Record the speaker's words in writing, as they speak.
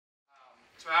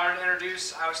It's my honor to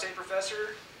introduce Iowa State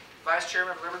professor, Vice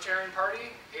Chairman of the Libertarian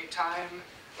Party, 8-time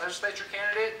legislature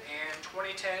candidate, and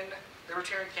 2010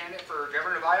 Libertarian candidate for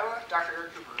Governor of Iowa, Dr.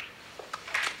 Eric Cooper.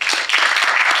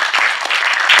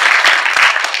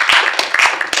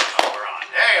 Oh, we're on.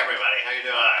 Hey, everybody, how you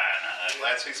doing?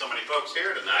 Glad to see so many folks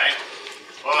here tonight.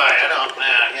 Boy, I don't,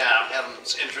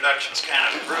 Evan's introduction's kind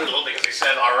of brutal because he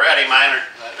said already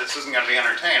this isn't going to be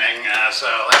entertaining, so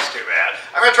that's too bad.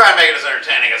 I'm going to try and make it as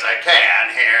entertaining as I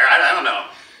can here. I don't know.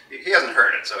 He hasn't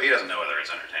heard it, so he doesn't know whether it's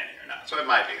entertaining or not, so it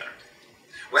might be entertaining.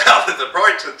 Well, the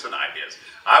point tonight is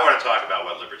I want to talk about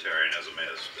what libertarianism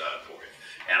is for you.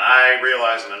 And I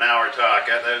realize in an hour talk,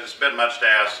 there's been much to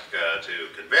ask to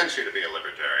convince you to be a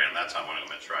libertarian. That's what I'm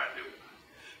going to try and do.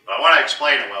 But I want to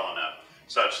explain it well enough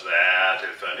such that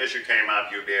if an issue came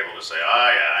up, you'd be able to say, oh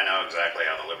yeah, I know exactly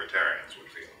how the libertarians would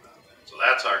feel about that. So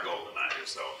that's our goal tonight, is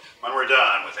so when we're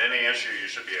done with any issue, you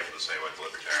should be able to say what the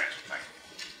libertarians would think.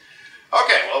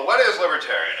 Okay, well, what is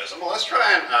libertarianism? Well, let's try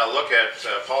and look at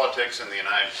politics in the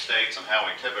United States and how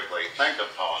we typically think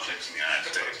of politics in the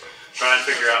United States. Try and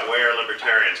figure out where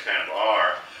libertarians kind of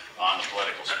are on the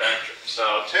political spectrum.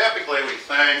 So typically we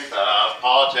think of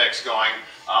politics going,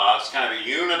 it's kind of a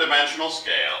unidimensional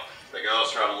scale that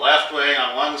goes from left wing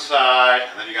on one side,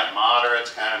 and then you got moderates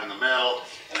kind of in the middle,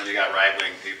 and then you got right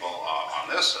wing people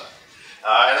on this side.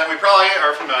 And then we probably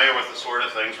are familiar with the sort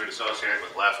of things we'd associate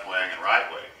with left wing and right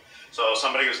wing. So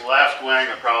somebody who's left wing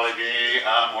would probably be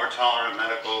more tolerant of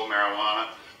medical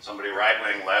marijuana, somebody right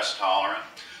wing less tolerant.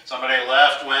 Somebody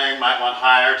left wing might want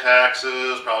higher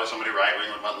taxes, probably somebody right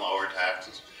wing would want lower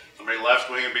taxes. Somebody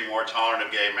left wing would be more tolerant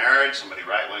of gay marriage, somebody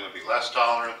right wing would be less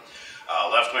tolerant.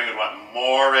 Left wing would want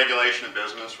more regulation of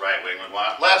business, right wing would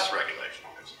want less regulation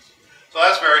of business. So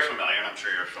that's very familiar, and I'm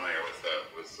sure you're familiar with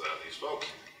these folks.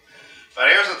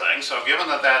 But here's the thing, so given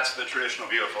that that's the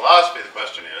traditional view of philosophy, the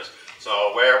question is,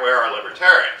 so where are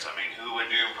libertarians? I mean, who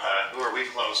are we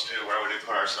close to? Where would we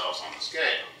put ourselves on the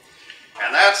scale?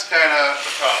 And that's kind of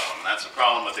the problem. That's the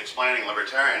problem with explaining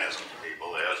libertarianism to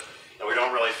people, is that we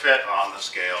don't really fit on the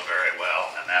scale very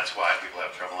well, and that's why people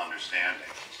have trouble understanding.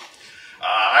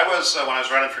 When I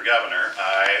was running for governor,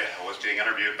 I was being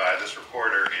interviewed by this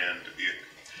reporter in Dubuque.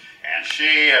 And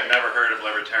she had never heard of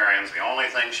libertarians. The only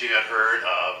thing she had heard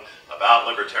of about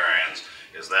libertarians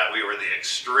is that we were the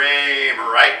extreme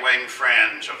right-wing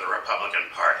fringe of the Republican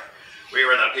Party. We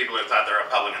were the people who thought the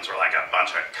Republicans were like a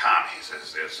bunch of commies, who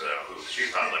she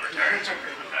thought libertarians were.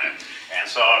 Right? And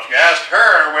so if you asked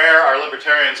her where are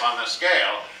libertarians on this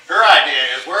scale, her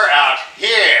idea is we're out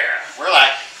here. We're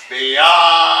like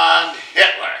beyond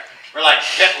Hitler. We're like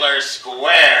Hitler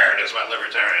squared is what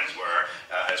libertarians were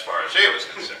as far as she was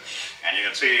concerned. And you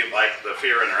can see like the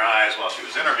fear in her eyes while she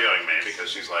was interviewing me, because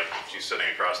she's sitting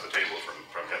across the table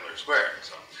from Hitler squared.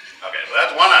 So, okay, so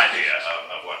that's one idea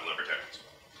of what libertarians are.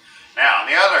 Now,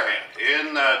 on the other hand,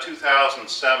 in 2007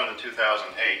 and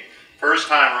 2008,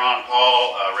 first time Ron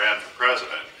Paul ran for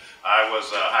president, I was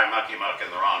high mucky muck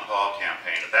in the Ron Paul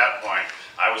campaign. At that point,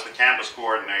 I was the campus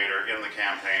coordinator in the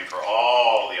campaign for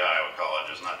all the Iowa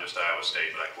colleges, not just Iowa State,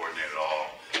 but I coordinated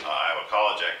all Iowa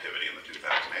college activity in the 2008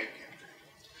 campaign.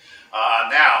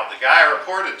 Now, the guy I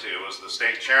reported to was the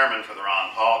state chairman for the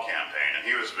Ron Paul campaign, and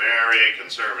he was very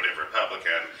conservative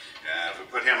Republican. If we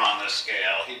put him on this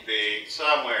scale, he'd be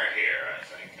somewhere here, I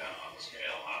think, on the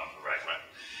scale, right way.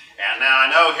 And now I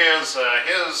know his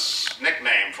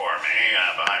nickname for me,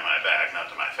 behind my back, not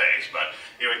to my face, but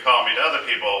he would call me to other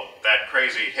people, that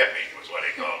crazy hippie was what he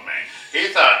called me.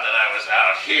 He thought that I was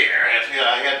out here. If he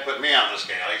had to put me on the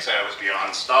scale, he'd say I was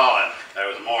beyond Stalin. I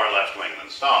was more left-wing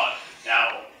than Stalin.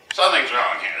 Now, something's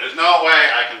wrong here. There's no way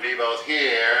I can be both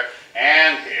here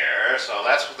and here, so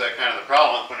that's kind of the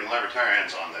problem with putting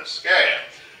libertarians on this scale.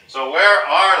 So where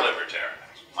are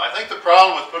libertarians? I think the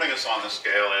problem with putting us on this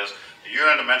scale is the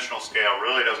unidimensional scale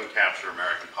really doesn't capture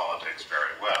American politics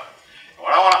very well. And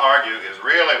what I want to argue is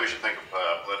really we should think of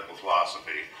political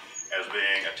philosophy as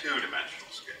being a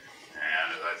two-dimensional scale.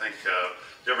 And I think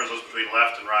differences between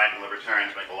left and right and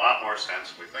libertarians make a lot more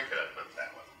sense if we think of it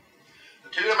that way.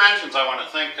 The two dimensions I want to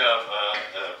think of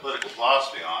political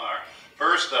philosophy on are,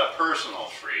 first, personal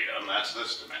freedom. That's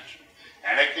this dimension.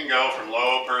 And it can go from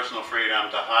low personal freedom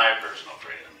to high personal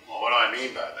freedom. Well, what do I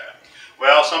mean by that?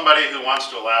 Well, somebody who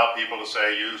wants to allow people to,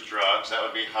 say, use drugs, that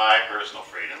would be high personal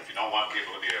freedom. If you don't want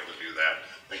people to be able to do that,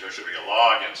 I think there should be a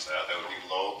law against that. That would be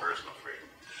low personal freedom.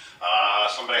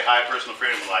 Somebody high personal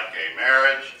freedom would like gay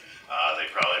marriage.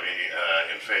 They'd probably be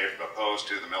opposed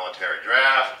to the military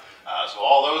draft. So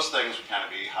all those things would kind of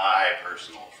be high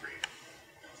personal freedom.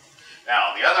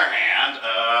 Now, on the other hand,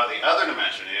 the other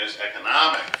dimension is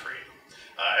economic freedom.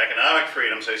 Economic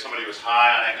freedom, say somebody was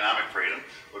high on economic freedom,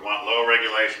 would want low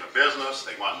regulation of business,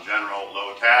 they want in general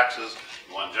low taxes,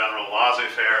 they want general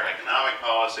laissez-faire economic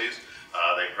policies.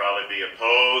 They'd probably be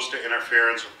opposed to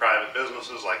interference with private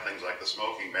businesses, like things like the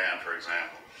smoking ban, for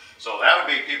example. So that would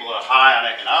be people that are high on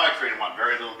economic freedom want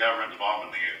very little government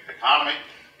involvement in the economy.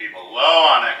 People low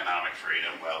on economic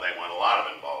freedom, well, they want a lot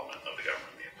of involvement of the government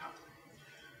in the economy.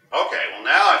 Okay, well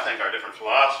now I think our different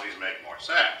philosophies make more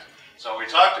sense. So we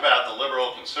talked about the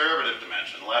liberal-conservative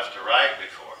dimension, left to right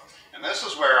before. And this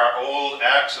is where our old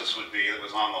axis would be that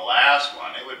was on the last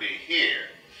one. It would be here.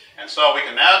 And so we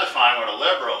can now define what a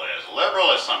liberal is. A liberal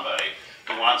is somebody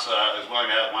who wants,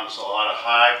 wants a lot of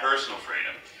high personal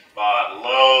freedom, but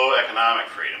low economic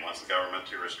freedom, wants the government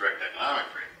to restrict economic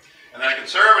freedom. And then a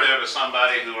conservative is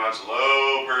somebody who wants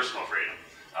low personal freedom,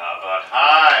 but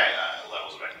high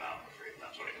levels of economic freedom.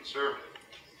 That's what a conservative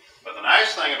is. But the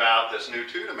nice thing about this new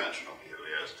two-dimensional view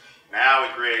is now we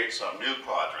create some new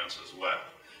quadrants as well.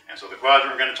 And so the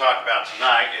quadrant we're going to talk about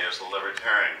tonight is the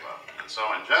Libertarian quadrant. And so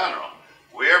in general,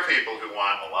 we're people who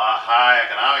want a lot high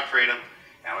economic freedom,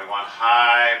 and we want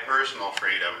high personal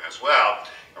freedom as well.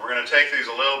 And we're going to take these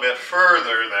a little bit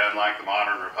further than like the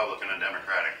modern Republican and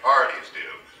Democratic parties do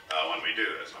when we do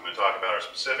this. I'm going to talk about our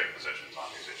specific positions on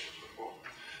these issues before.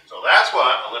 So that's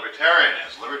what a libertarian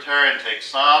is. A libertarian takes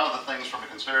some of the things from a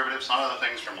conservative, some of the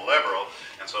things from a liberal,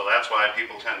 and so that's why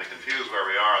people tend to confuse where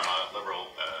we are on the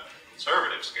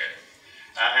liberal-conservative scale.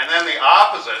 And then the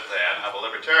opposite then of a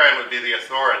libertarian would be the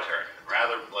authoritarian.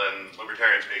 Rather than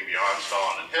libertarians being beyond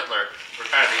Stalin and Hitler,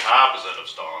 we're kind of the opposite of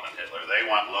Stalin and Hitler. They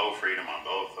want low freedom on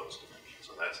both those dimensions,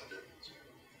 so that's the difference.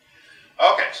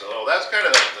 Okay, so that's kind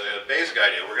of the basic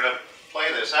idea. We're going to play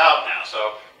this out now.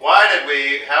 So how did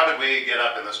we get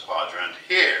up in this quadrant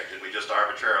here? Did we just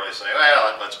arbitrarily say,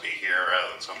 well, let's be here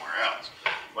rather than somewhere else?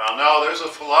 Well, no, there's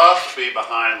a philosophy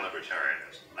behind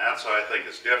libertarianism. And that's what I think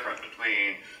is different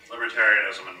between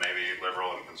libertarianism and maybe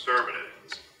liberal and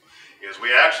conservatism. Is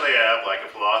we actually have like a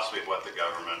philosophy of what the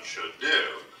government should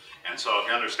do. And so if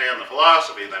you understand the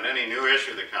philosophy, then any new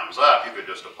issue that comes up, you could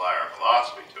just apply our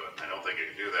philosophy to it. And I don't think you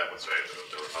can do that with, say,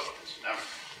 the Republicans and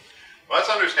Democrats.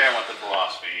 Let's understand what the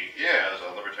philosophy is,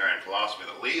 a libertarian philosophy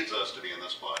that leads us to be in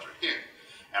this quadrant here.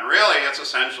 And really, it's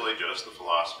essentially just the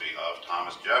philosophy of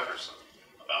Thomas Jefferson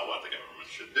about what the government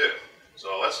should do.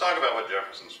 So let's talk about what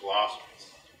Jefferson's philosophy is.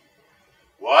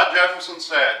 What Jefferson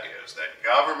said is that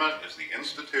government is the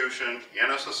institution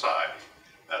in a society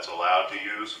that's allowed to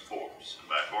use force. And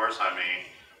by force, I mean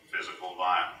physical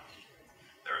violence.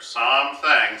 There are some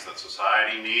things that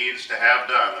society needs to have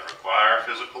done that require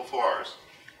physical force,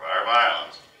 require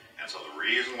violence, and so the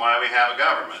reason why we have a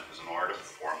government is in order to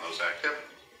perform those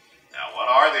activities. Now, what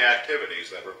are the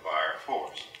activities that require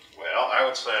force? Well, I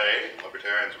would say,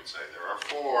 libertarians would say, there are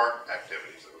 4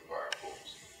 activities that require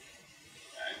force.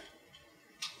 Okay?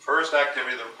 First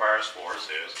activity that requires force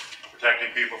is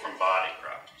protecting people from body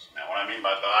crimes. Now, what I mean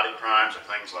by body crimes are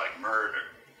things like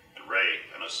murder and rape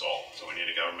and assault, so we need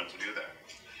a government to do that.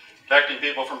 Protecting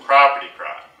people from property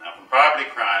crime. Now, from property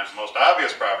crimes, the most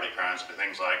obvious property crimes would be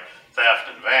things like theft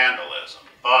and vandalism.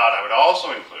 But I would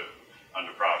also include,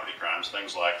 under property crimes,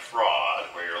 things like fraud,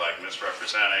 where you're like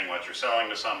misrepresenting what you're selling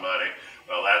to somebody.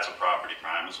 Well, that's a property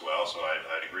crime as well, so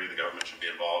I'd agree the government should be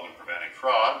involved in preventing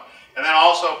fraud. And then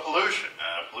also pollution.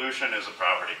 Pollution is a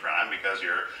property crime because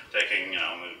you're taking,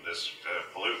 this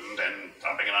pollutant and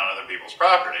dumping it on other people's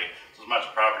property. It's as much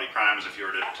a property crime as if you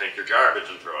were to take your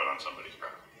garbage and throw it on somebody's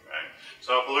property. Right?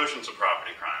 So pollution's a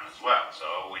property crime as well. So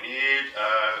we need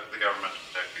the government to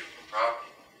protect people from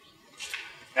property.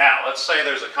 Now, let's say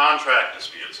there's a contract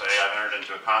dispute. Say I've entered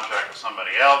into a contract with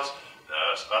somebody else.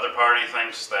 The other party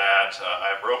thinks that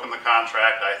I've broken the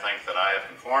contract. I think that I have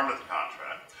conformed to the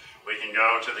contract. We can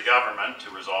go to the government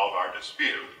to resolve our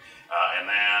dispute. And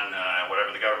then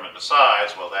whatever the government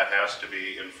decides, well, that has to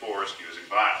be enforced using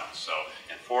violence. So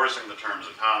enforcing the terms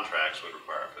of contracts would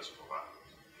require physical violence.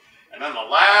 And then the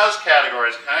last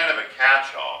category is kind of a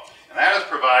catch-all, and that is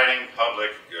providing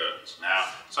public goods. Now,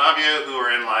 some of you who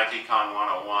are in like Econ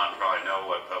 101 probably know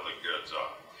what public goods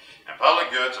are. And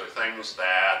public goods are things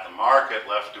that the market,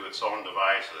 left to its own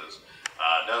devices,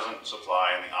 doesn't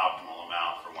supply in the optimal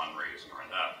amount for one reason or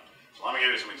another. So let me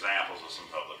give you some examples of some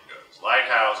public goods.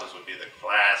 Lighthouses would be the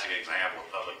classic example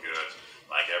of public goods,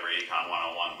 like every Econ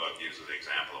 101 book uses the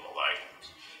example of a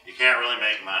lighthouse. You can't really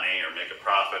make money or make a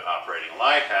profit operating a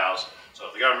lighthouse, so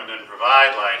if the government didn't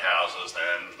provide lighthouses,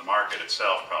 then the market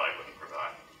itself probably wouldn't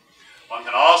provide. One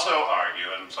can also argue,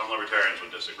 and some libertarians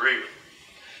would disagree with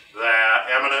me, that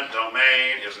eminent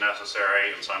domain is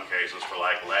necessary in some cases for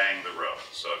like laying the roads.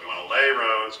 So if you want to lay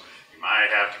roads, you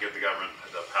might have to give the government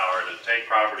the power to take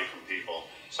property from people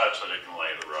such that it can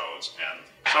lay the roads. And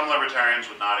some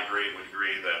libertarians would not agree,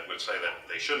 would say that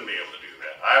they shouldn't be able to do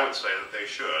that. I would say that they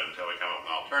should until we come up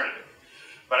with an alternative.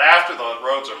 But after the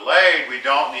roads are laid, we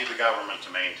don't need the government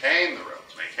to maintain the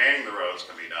roads. Maintaining the roads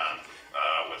can be done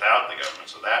without the government,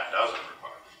 so that doesn't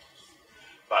require force.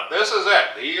 But this is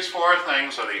it. These four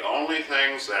things are the only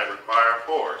things that require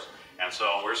force. And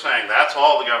so we're saying that's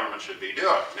all the government should be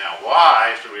doing. Now,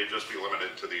 why should we just be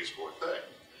limited to these four things?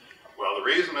 Well, the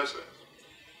reason is this.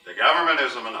 The government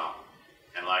is a monopoly.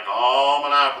 And like all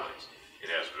monopolies, it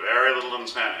has very little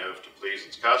incentive to please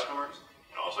its customers.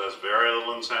 It also has very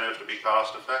little incentive to be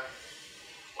cost effective.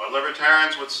 What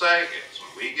libertarians would say is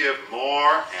when we give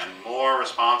more and more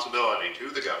responsibility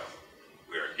to the government,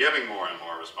 we are giving more and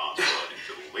more responsibility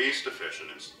to the least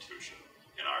efficient institution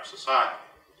in our society.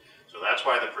 So that's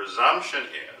why the presumption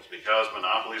is, because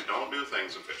monopolies don't do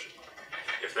things efficiently,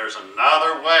 if there's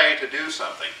another way to do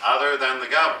something other than the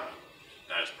government,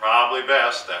 then it's probably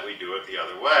best that we do it the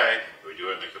other way. We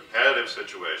do it in a competitive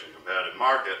situation, competitive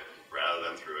market, rather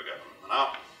than through a government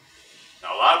monopoly.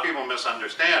 Now, a lot of people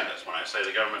misunderstand this. When I say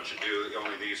the government should do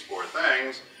only these four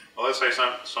things, well, let's say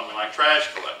something like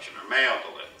trash collection or mail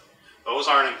delivery.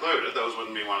 Those aren't included. Those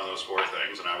wouldn't be one of those four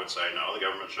things. And I would say, no, the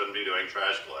government shouldn't be doing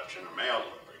trash collection or mail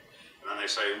delivery. And then they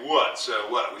say, what? So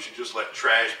what? We should just let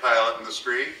trash pile up in the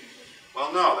street?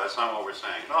 Well, no, that's not what we're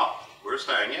saying at all. We're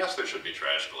saying, yes, there should be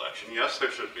trash collection. Yes,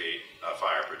 there should be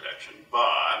fire protection.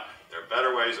 But there are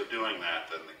better ways of doing that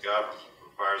than the government. It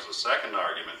requires a second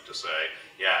argument to say,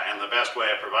 yeah, and the best way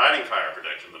of providing fire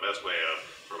protection, the best way of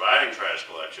providing trash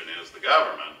collection is the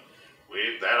government.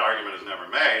 That argument is never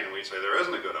made, and we say there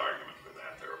isn't a good argument for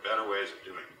that. There are better ways of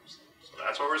doing these things. So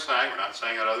that's what we're saying. We're not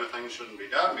saying that other things shouldn't be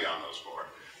done beyond those four.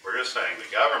 We're just saying the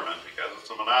government, because it's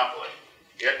a monopoly,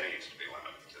 it needs to be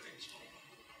limited to these four.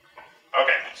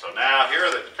 Okay, so now here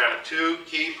are the kind of two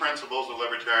key principles of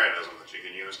libertarianism that you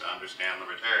can use to understand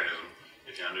libertarianism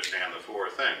if you understand the four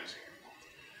things here.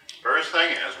 First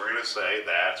thing is, we're going to say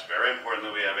that it's very important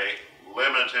that we have a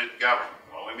limited government.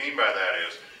 What we mean by that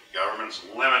is government's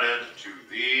limited to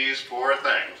these four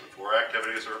things, the four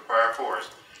activities that require force,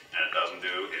 and it doesn't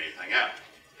do anything else.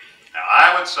 Now,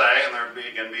 I would say, and there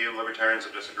can be libertarians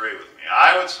that disagree with me,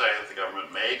 I would say that the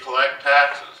government may collect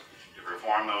taxes to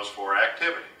perform those four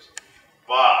activities,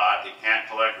 but it can't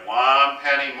collect 1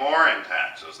 penny more in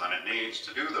taxes than it needs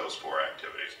to do those four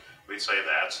activities. We'd say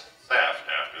that's theft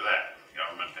after that. The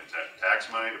government can take tax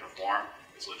money to perform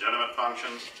its legitimate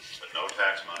functions, but no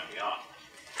tax money beyond.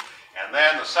 And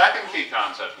then the second key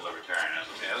concept of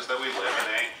libertarianism is that we live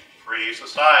in a free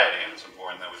society, and it's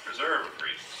important that we preserve a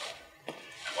free society.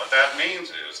 And what that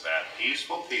means is that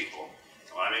peaceful people,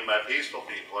 and what I mean by peaceful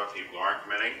people are people who aren't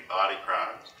committing body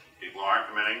crimes, people who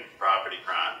aren't committing property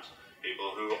crimes,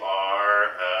 people who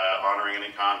are honoring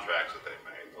any contracts that they've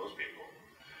made, those people,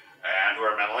 and who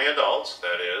are mentally adults,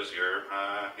 that is, you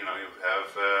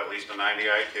have at least a 90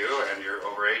 IQ and you're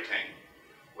over 18.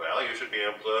 Well, you should be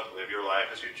able to live your life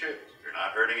as you choose. If you're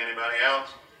not hurting anybody else,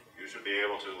 you should be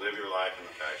able to live your life in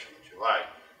the fashion that you like.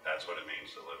 That's what it means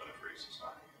to live in a free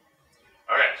society.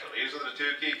 Okay, so these are the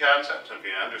two key concepts. If you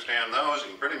understand those,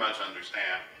 you can pretty much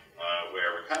understand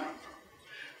where we're coming from.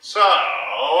 So,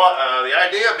 the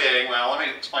idea being, well, let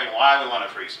me explain why we want a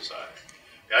free society.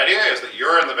 The idea is that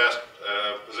you're in the best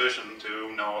position to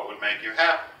know what would make you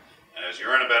happy. And as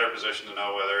you're in a better position to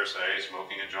know whether, say,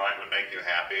 smoking a joint would make you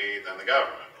happy than the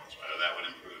government, whether that would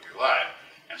improve your life.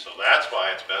 And so that's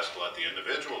why it's best to let the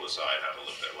individual decide how to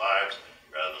live their lives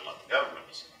rather than let the government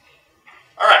decide.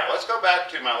 All right, let's go back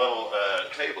to my little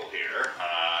table here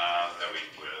that we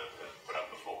put up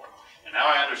before. And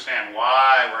now I understand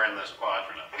why we're in this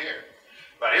quadrant up here.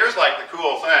 But here's like the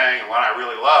cool thing, and what I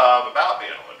really love about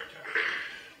being a libertarian.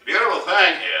 The beautiful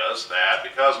thing is that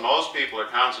because most people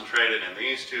are concentrated in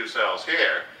these two cells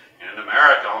here, and in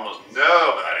America almost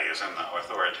nobody is in the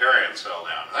authoritarian cell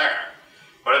down there,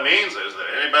 what it means is that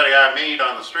anybody I meet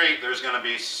on the street, there's going to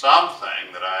be something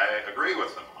that I agree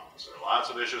with them on. So there are lots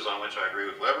of issues on which I agree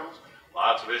with liberals,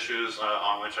 lots of issues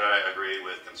on which I agree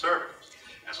with conservatives.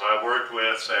 And so I've worked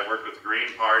with, say, I've worked with the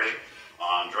Green Party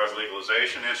on drug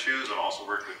legalization issues, and also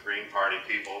worked with Green Party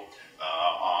people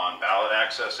on ballot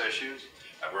access issues.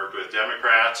 I've worked with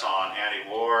Democrats on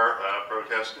anti-war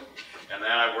protesting, and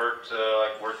then I've worked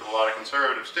with a lot of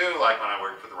conservatives too, like when I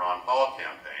worked for the Ron Paul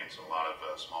campaign, so a lot of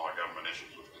smaller government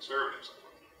issues with conservatives.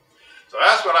 So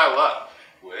that's what I love.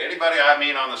 With anybody I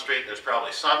meet on the street, there's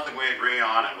probably something we agree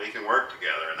on, and we can work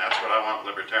together, and that's what I want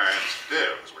libertarians to do,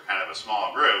 because we're kind of a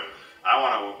small group. I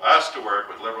want us to work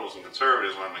with liberals and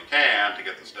conservatives when we can to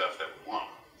get the stuff that we want.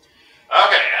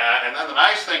 Okay, and then the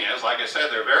nice thing is, like I said,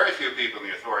 there are very few people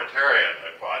in the authoritarian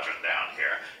quadrant down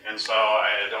here, and so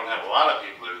I don't have a lot of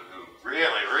people who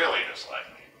really, really dislike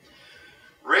me.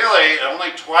 Really,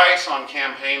 only twice on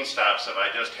campaign stops have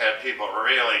I just had people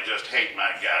really just hate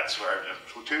my guts, where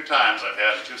 2 times I've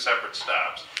had 2 separate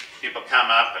stops. People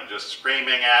come up and just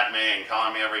screaming at me and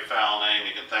calling me every foul name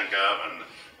you can think of, and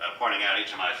pointing out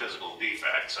each of my physical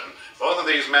defects. And both of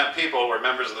these people were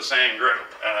members of the same group,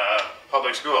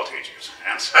 public school teachers.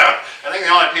 And so I think the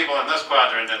only people in this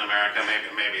quadrant in America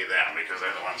may be them, because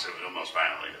they're the ones who most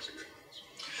violently disagree with us.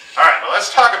 All right, well, let's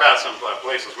talk about some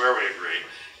places where we agree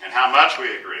and how much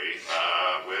we agree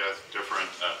with different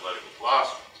political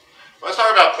philosophies. Let's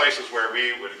talk about places where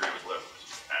we would agree with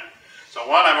liberals. Okay? So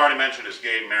one I've already mentioned is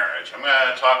gay marriage. I'm going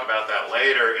to talk about that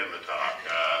later in the talk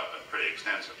pretty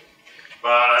extensively.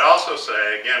 But I'd also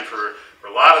say, again, for a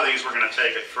lot of these, we're going to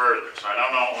take it further. So I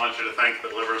don't want you to think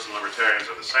that liberals and libertarians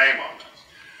are the same on this.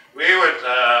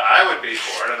 I would be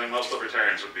for it. I think most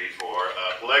libertarians would be for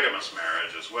polygamous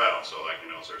marriage as well. So, like,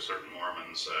 you know, there are certain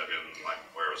Mormons in, like,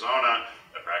 Arizona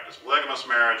that practice polygamous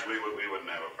marriage. We wouldn't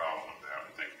have a problem with that.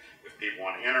 I think if people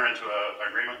want to enter into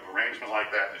an arrangement like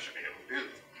that, they should be able to do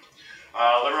that.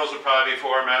 Liberals would probably be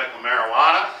for medical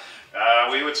marijuana.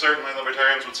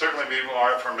 Libertarians would certainly be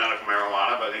more for medical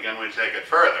marijuana, but again, we take it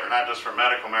further. We're not just for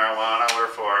medical marijuana,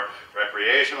 we're for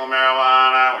recreational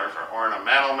marijuana, we're for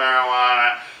ornamental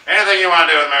marijuana. Anything you want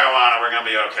to do with marijuana, we're going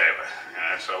to be okay with.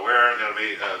 So we're going to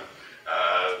be the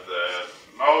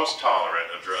most tolerant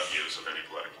of drug use of any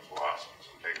political philosophy.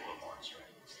 So take a little more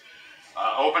straight.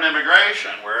 Open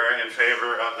immigration, we're in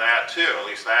favor of that too. At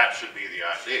least that should be the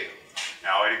ideal.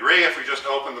 Now, I'd agree if we just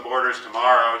opened the borders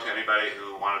tomorrow to anybody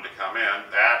who wanted to come in,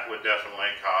 that would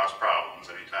definitely cause problems.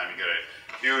 Anytime you get a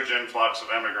huge influx of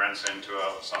immigrants into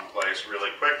some place really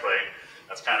quickly,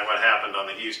 that's kind of what happened on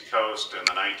the East Coast in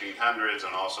the 1900s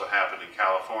and also happened in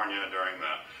California during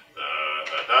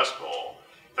the Dust Bowl.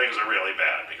 Things are really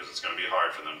bad because it's going to be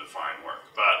hard for them to find work.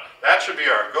 But that should be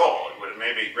our goal. It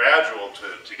may be gradual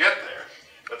to get there.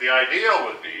 But the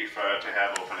ideal would be to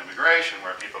have open immigration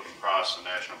where people can cross the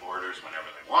national borders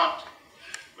whenever they want to.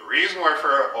 The reason we're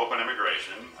for open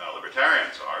immigration,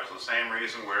 libertarians are, is the same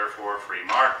reason we're for free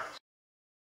markets.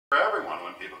 For everyone,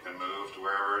 when people can move to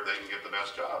wherever they can get the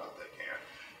best job that they can.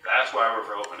 That's why we're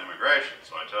for open immigration.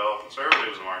 So I tell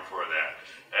conservatives who aren't for that,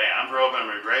 hey, I'm for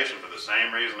open immigration for the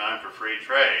same reason I'm for free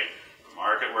trade. The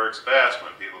market works best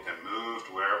when people can move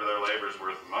to wherever their labor is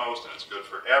worth the most, and it's good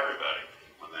for everybody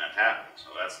when that happens. So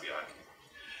that's the idea.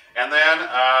 And then,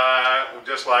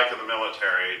 just like in the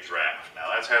military draft.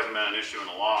 Now, that hasn't been an issue in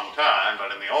a long time,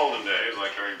 but in the olden days,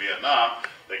 like during Vietnam,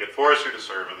 they could force you to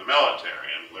serve in the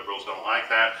military, and liberals don't like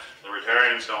that.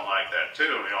 Libertarians don't like that, too,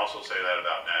 and we also say that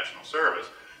about national service.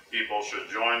 People should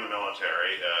join the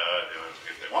military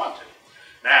if they want to.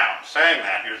 Now, saying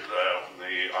that, here's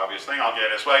the obvious thing I'll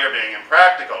get is, well, you're being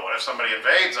impractical. What if somebody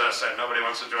invades us and nobody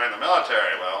wants to join the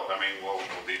military? Well, I mean, we'll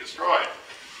be destroyed.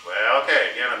 Well,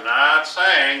 okay, again, I'm not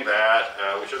saying that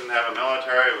we shouldn't have a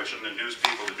military, we shouldn't induce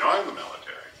people to join the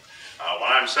military.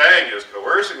 What I'm saying is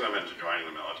coercing them into joining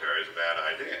the military is a bad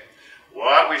idea.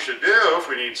 What we should do if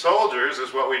we need soldiers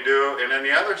is what we do in any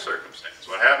other circumstance.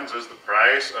 What happens is the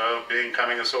price of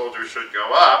becoming a soldier should go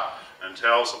up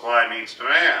until supply meets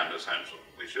demand, essentially.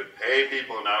 We should pay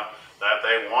people enough that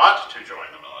they want to join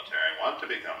the military, want to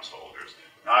become soldiers,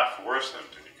 not force them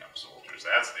to become soldiers.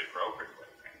 That's the appropriate way.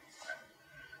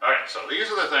 Okay, so these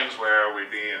are the things where we'd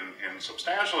be in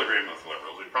substantial agreement with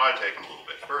liberals. We'd probably take them a little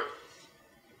bit further.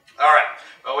 All right,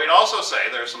 but we'd also say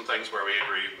there's some things where we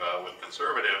agree with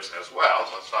conservatives as well,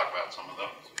 so let's talk about some of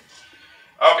those.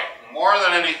 Okay, more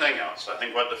than anything else, I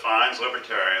think what defines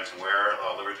libertarians and where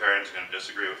libertarians are going to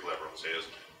disagree with liberals is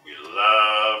we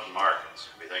love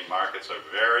markets. We think markets are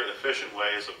very efficient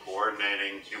ways of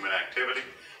coordinating human activity.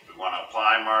 We want to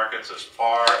apply markets as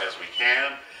far as we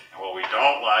can. And what we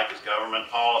don't like is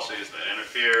government policies that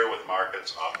interfere with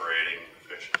markets operating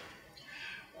efficiently.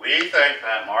 We think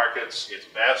that markets, it's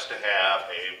best to have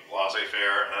a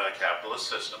laissez-faire capitalist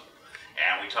system.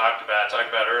 And we talked about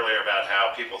earlier about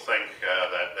how people think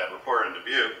that reporter in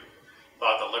Dubuque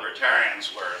thought that libertarians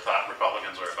thought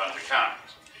Republicans were a bunch of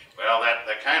communists. Well, that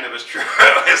kind of is true,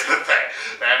 is the thing.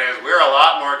 That is, we're a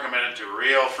lot more committed to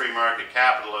real free market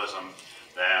capitalism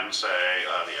than, say,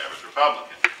 the average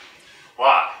Republican.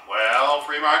 Why? Well,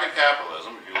 free market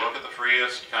capitalism, if you look at the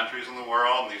freest countries in the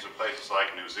world, and these are places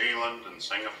like New Zealand and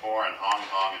Singapore and Hong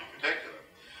Kong in particular,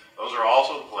 those are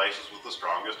also the places with the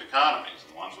strongest economies.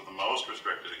 The ones with the most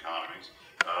restricted economies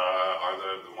are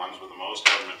the ones with the most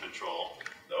government control.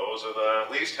 Those are the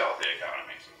least healthy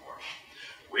economies in the world.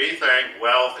 We think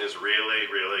wealth is really,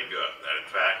 really good. That in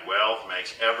fact, wealth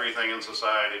makes everything in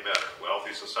society better.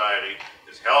 Wealthy society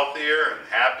is healthier and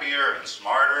happier and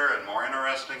smarter and more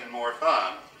interesting and more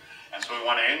fun. And so we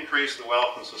want to increase the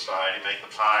wealth in society, make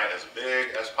the pie as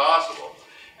big as possible.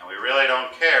 And we really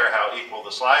don't care how equal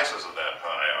the slices of that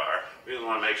pie are. We just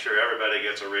want to make sure everybody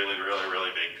gets a really, really,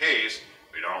 really big piece.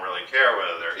 We don't really care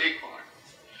whether they're equal.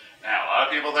 Now, a lot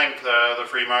of people think the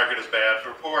free market is bad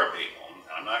for poor people.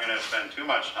 I'm not going to spend too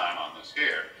much time on this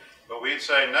here, but we'd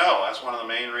say no. That's one of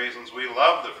the main reasons we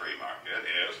love the free market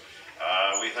is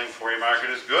we think free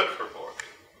market is good for poor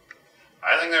people.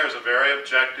 I think there is a very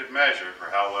objective measure for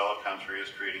how well a country is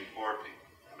treating poor people,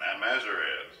 and that measure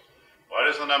is what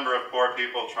is the number of poor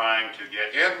people trying to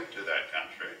get into that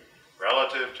country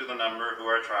relative to the number who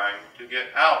are trying to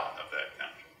get out of that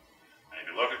country. And if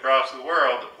you look across the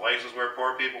world, the places where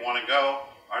poor people want to go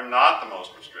are not the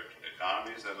most restricted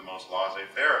economies, they're the most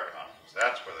laissez-faire economies.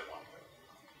 That's where they want to go.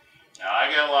 Now, I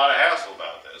get a lot of hassle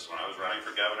about this. When I was running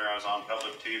for governor, I was on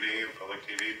public TV, and public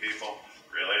TV people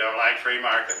really don't like free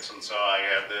markets, and so I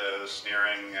had the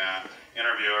sneering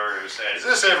interviewer who said, has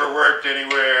this ever worked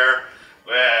anywhere?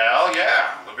 Well,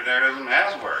 yeah, Libertarianism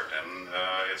has worked, and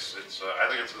I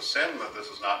think it's a sin that this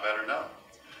is not better known.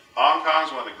 Hong Kong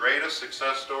is one of the greatest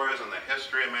success stories in the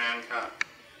history of mankind.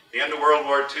 At the end of World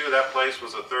War II, that place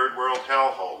was a third world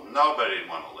hellhole. Nobody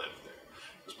would want to live there.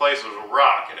 This place is a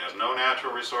rock. It has no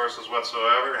natural resources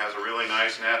whatsoever. It has a really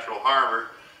nice natural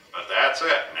harbor, but that's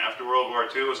it. And after World War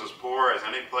II, it was as poor as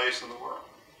any place in the world.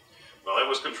 Well, it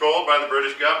was controlled by the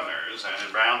British governors, and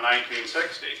around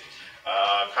 1960,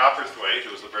 Copperthwaite,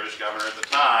 who was the British governor at the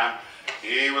time,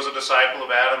 he was a disciple of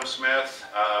Adam Smith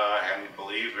and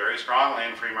believed very strongly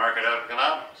in free market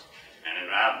economics. And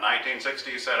in about 1960,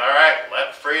 he said, all right,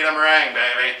 let freedom ring,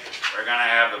 baby. We're going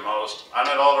to have the most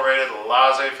unadulterated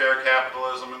laissez-faire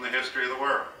capitalism in the history of the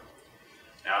world.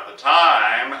 Now, at the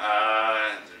time,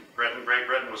 Great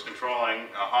Britain was controlling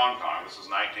Hong Kong. This is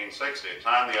 1960. At the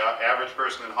time, the average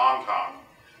person in Hong Kong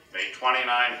made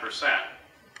 29%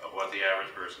 of what the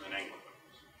average person in England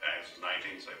was. Okay, this is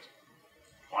 1960.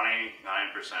 29%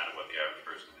 of what the average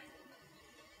person in England.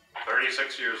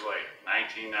 36 years later,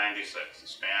 1996, the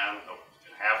span of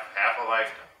half a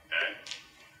lifetime, okay?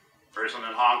 Person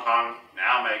in Hong Kong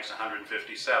now makes 157%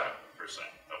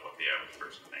 of what the average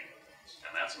person in England makes.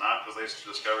 And that's not because they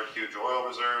discovered huge oil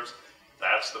reserves,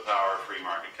 that's the power of free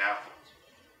market capitalism.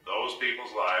 Those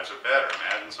people's lives are better.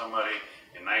 Imagine somebody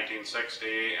in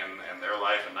 1960 and their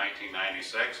life in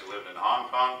 1996 who lived in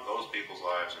Hong Kong, those people's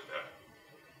lives are better.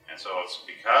 And so it's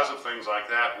because of things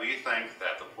like that, we think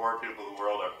that the poor people of the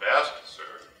world are best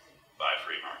served by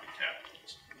free market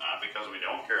capitalism. Not because we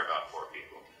don't care about poor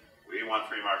people. We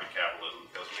want free market capitalism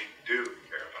because we do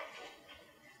care about poor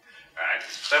people. All right.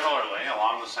 Similarly,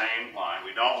 along the same line,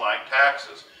 we don't like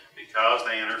taxes because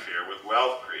they interfere with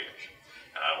wealth creation.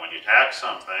 When you tax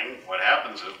something, what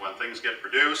happens is when things get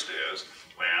produced is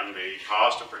when the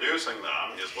cost of producing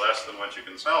them is less than what you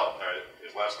can sell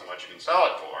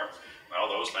it for. Well,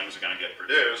 those things are going to get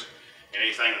produced.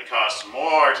 Anything that costs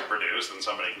more to produce than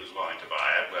somebody who's willing to buy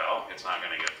it, well, it's not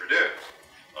going to get produced.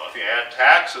 Well, if you add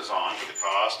taxes on to the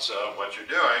costs of what you're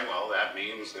doing, well, that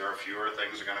means there are fewer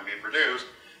things that are going to be produced,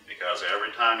 because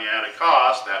every time you add a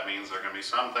cost, that means there are going to be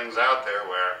some things out there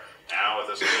where now with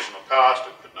this additional cost,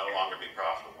 it could no longer be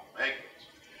profitable to make these.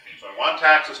 So we want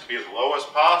taxes to be as low as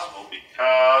possible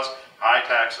because high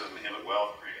taxes inhibit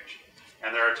wealth creation.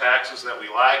 And there are taxes that we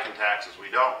like and taxes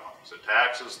we don't like. So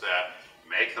taxes that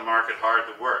make the market hard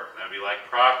to work. That would be like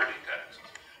property taxes.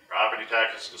 Property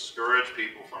taxes discourage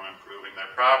people from improving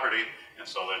their property, and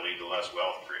so they lead to less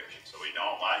wealth creation. So we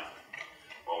don't like them.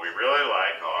 What we really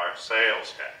like are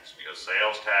sales tax, because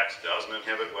sales tax doesn't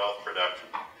inhibit wealth production.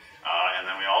 And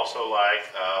then we also like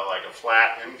a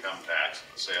flat income tax.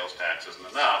 The sales tax isn't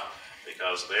enough,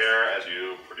 because there, as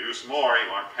you produce more, you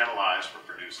aren't penalized for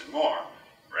producing more.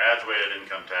 Graduated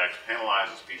income tax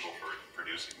penalizes people for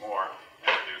producing more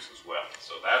and reduces wealth.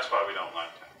 So that's why we don't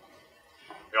like tax.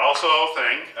 We also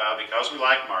think, because we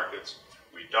like markets,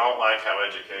 we don't like how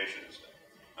education is done.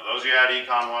 Now, those of you had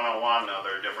Econ 101 know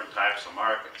there are different types of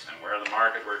markets, and where the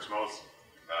market works most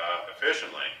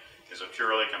efficiently is a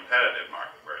purely competitive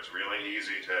market, where it's really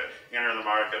easy to enter the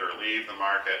market or leave the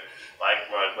market, like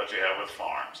what you have with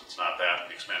farms. It's not that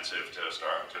expensive to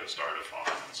start a farm,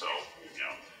 and so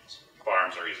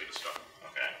farms are easy to start.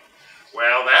 Okay.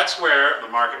 Well, that's where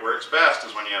the market works best,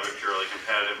 is when you have a purely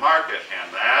competitive market, and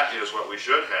that is what we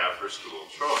should have for school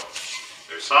choice.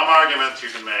 There's some arguments you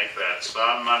can make that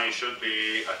some money should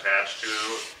be attached to.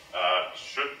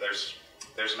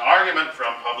 There's an argument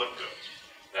from public goods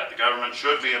that the government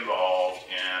should be involved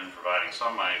in providing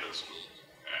some money to the schools.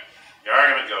 Okay? The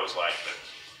argument goes like this.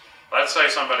 Let's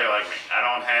say somebody like me, I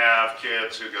don't have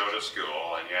kids who go to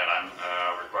school, and yet I'm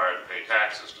required to pay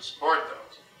taxes to support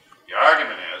those. The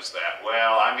argument is that,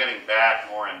 well, I'm getting back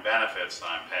more in benefits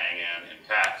than I'm paying in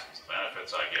taxes. The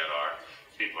benefits I get are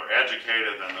people are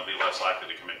educated, then they'll be less likely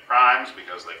to commit crimes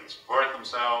because they can support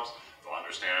themselves. They'll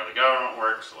understand how the government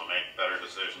works. They'll make better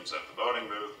decisions at the voting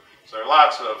booth. So there are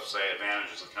lots of, say,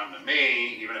 advantages that come to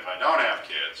me, even if I don't have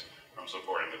kids, from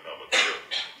supporting the public good.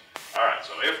 All right,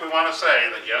 so if we want to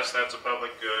say that, yes, that's a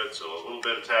public good, so a little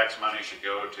bit of tax money should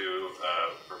go to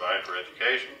provide for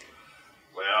education,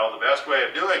 well, the best way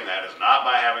of doing that is not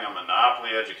by having a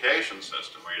monopoly education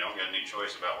system where you don't get any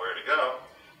choice about where to go.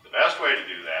 The best way to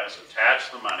do that is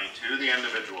attach the money to the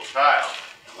individual child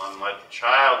and then let the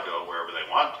child go wherever they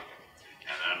want to go.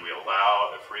 And then we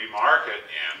allow a free market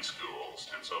in schools,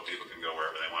 and so people can go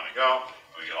wherever they want to go.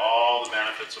 We get all the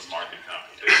benefits of market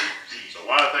competition. So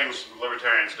one of the things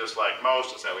libertarians dislike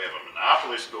most is that we have a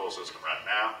monopoly school system right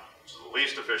now, which is the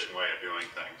least efficient way of doing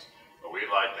things. What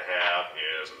we'd like to have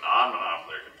is a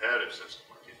non-monopoly or competitive system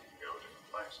where people can go to different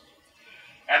places.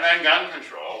 And then gun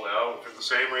control, well, for the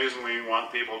same reason we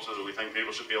think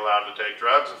people should be allowed to take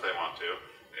drugs if they want to,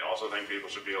 we also think people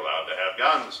should be allowed to have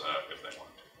guns if they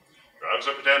want to. Drugs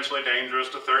are potentially dangerous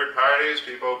to third parties.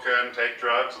 People can take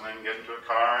drugs and then get into a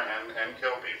car and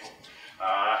kill people.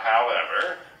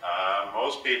 However,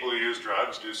 most people who use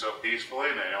drugs do so peacefully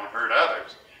and they don't hurt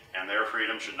others. And their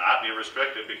freedom should not be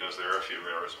restricted because there are a few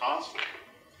irresponsible people.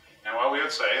 And what we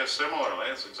would say is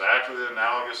similarly, it's exactly the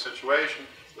analogous situation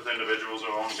with individuals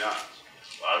who own guns.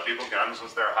 A lot of people, guns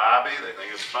is their hobby, they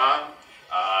think it's fun,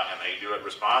 and they do it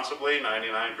responsibly,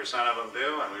 99% of them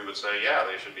do, and we would say, yeah,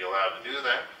 they should be allowed to do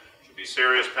that. Be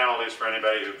serious penalties for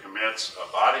anybody who commits a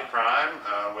body crime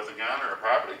with a gun or a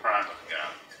property crime with a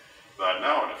gun. But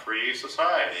no, in a free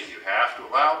society, you have to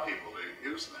allow people to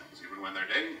use things, even when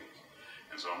they're dangerous.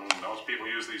 And so when most people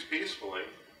use these peacefully,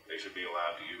 they should be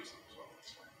allowed to use them.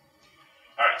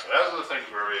 All right, so those are the things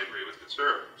where we agree with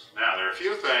conservatives. Now, there are a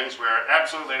few things where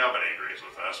absolutely nobody agrees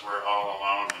with us. We're all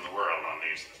alone in the world on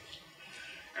these things.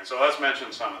 And so let's mention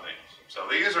some of these. So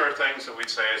these are things that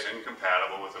we'd say is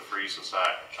incompatible with a free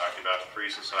society. We talked about the free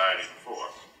society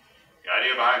before. The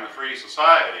idea behind the free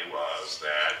society was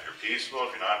that if you're peaceful,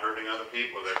 if you're not hurting other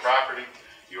people or their property,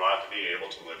 you ought to be able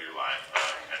to live your life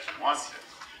as you want to.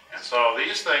 And so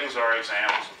these things are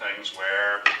examples of things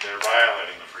where they're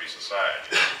violating the free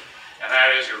society. And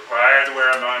that is, you're required to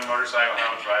wear a motorcycle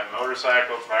helmet, drive a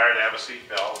motorcycle, required to have a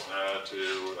seatbelt to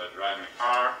drive in a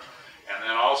car. And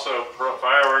then also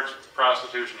fireworks,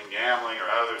 prostitution, and gambling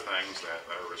are other things that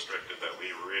are restricted that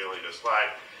we really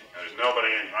dislike. And there's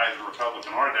nobody in either the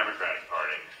Republican or Democratic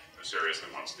Party who seriously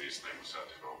wants these things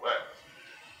to go away.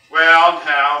 Well,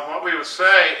 now, what we would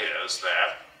say is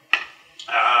that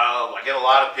I get a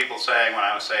lot of people saying when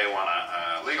I would say I want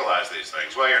to legalize these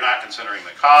things, well, you're not considering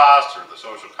the costs or the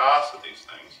social costs of these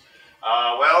things.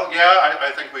 Well, yeah,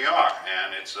 I think we are.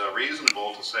 And it's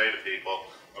reasonable to say to people,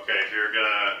 okay, if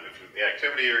the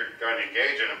activity you're going to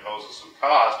engage in imposes some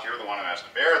cost, you're the one who has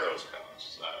to bear those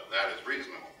costs. That is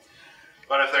reasonable.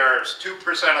 But if there's 2%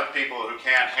 of people who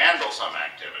can't handle some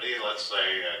activity, let's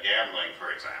say gambling,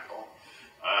 for example,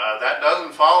 that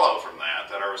doesn't follow from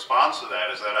that our response to that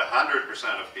is that 100%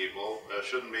 of people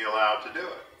shouldn't be allowed to do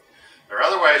it. There are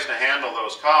other ways to handle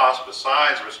those costs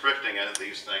besides restricting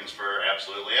these things for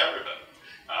absolutely everybody.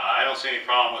 I don't see any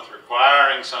problem with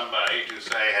requiring somebody to,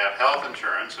 say, have health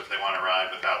insurance if they want to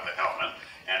ride without the helmet.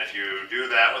 And if you do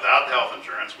that without the health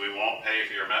insurance, we won't pay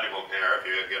for your medical care if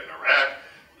you get in a wreck.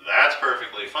 That's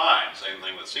perfectly fine. Same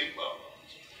thing with seatbelt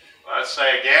laws. Let's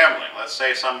say gambling. Let's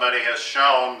say somebody has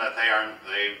shown that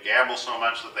they gamble so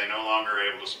much that they no longer are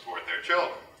able to support their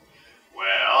children.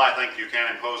 Well, I think you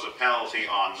can impose a penalty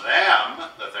on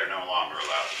them that they're no longer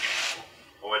allowed to gamble.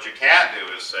 But what you can't do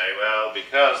is say, well,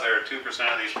 because there are 2%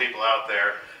 of these people out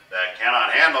there that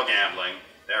cannot handle gambling,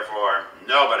 therefore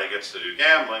nobody gets to do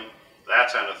gambling.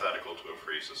 That's antithetical to a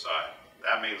free society.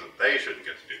 That means that they shouldn't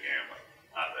get to do gambling,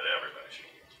 not that everybody should.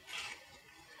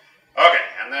 Okay,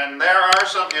 and then there are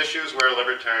some issues where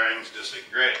libertarians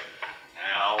disagree.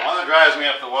 Now, one that drives me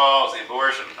up the wall is the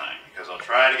abortion thing, because I'll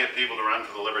try to get people to run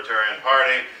for the Libertarian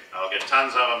Party, and I'll get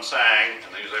tons of them saying,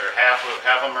 and these are half of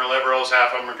them are liberals,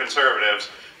 half of them are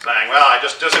conservatives, saying, well, I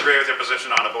just disagree with your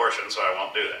position on abortion, so I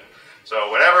won't do that.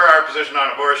 So whatever our position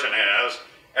on abortion is,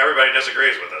 everybody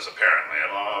disagrees with us, apparently.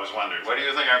 I've always wondered, what do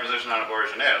you think our position on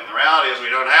abortion is? And the reality is we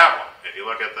don't have one. If you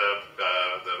look at the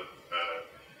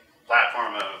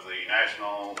platform of the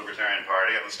National Libertarian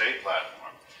Party and the state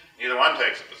platform, neither one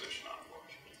takes a position on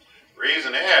abortion.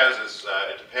 Reason is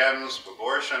it depends,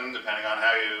 abortion, depending on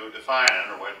how you define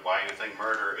it or why you think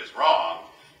murder is wrong,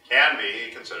 can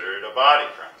be considered a body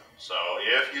crime. So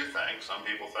if you think, some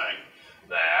people think,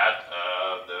 that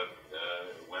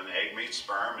when egg meets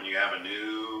sperm and you have a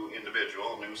new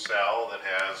individual, new cell that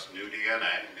has new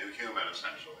DNA, new human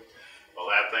essentially, well,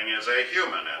 that thing is a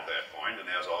human at that point and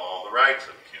has all the rights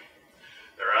of a human.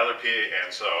 There are other people, and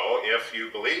so if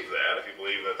you believe that, if you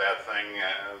believe that that thing,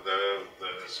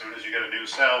 as soon as you get a new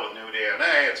cell with new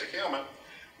DNA, it's a human,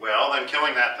 well, then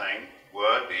killing that thing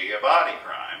would be a body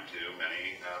crime to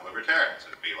many libertarians.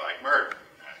 It would be like murder.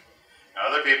 Right? Now,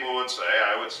 other people would say,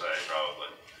 I would say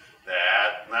probably,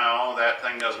 that no, that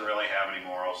thing doesn't really have any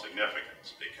moral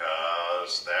significance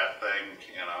because that thing,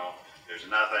 you know, there's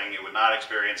nothing, it would not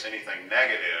experience anything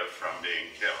negative from being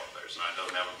killed. It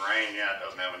doesn't have a brain yet,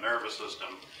 doesn't have a nervous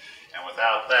system, and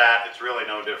without that, it's really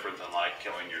no different than like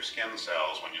killing your skin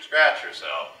cells when you scratch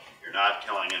yourself. You're not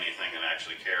killing anything that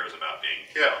actually cares about being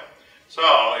killed. So,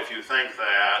 if you think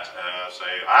that,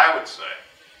 I would say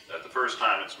that the first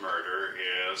time it's murder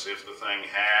is if the thing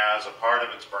has a part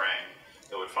of its brain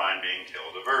that would find being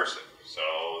killed aversive. So,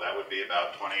 that would be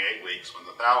about 28 weeks when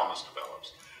the thalamus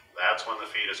develops. That's when the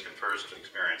fetus can first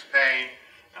experience pain,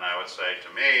 and I would say,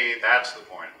 to me, that's the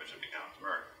point at which it becomes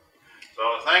murder.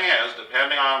 So the thing is,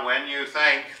 depending on when you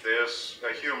think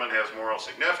a human has moral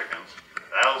significance,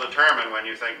 that'll determine when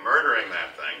you think murdering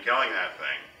that thing, killing that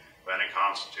thing, when it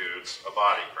constitutes a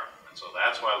body crime. And so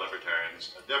that's why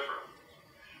libertarians differ.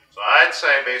 So I'd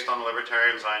say, based on the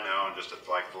libertarians I know, and just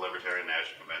like the Libertarian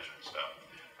National Convention stuff,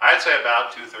 I'd say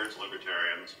about 2/3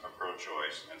 libertarians are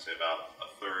pro-choice, and say about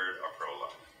 1/3 are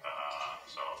pro-life.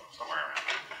 So somewhere around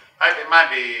there. It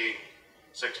might be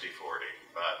 60-40,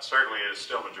 but certainly it is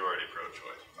still majority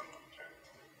pro-choice.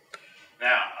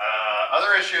 Now,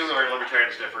 other issue where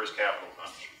libertarians differ is capital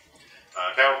punishment.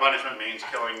 Capital punishment means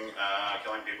killing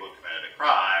people who committed a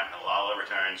crime, and a lot of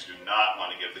libertarians do not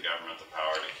want to give the government the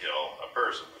power to kill a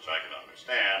person, which I can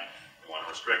understand. They want to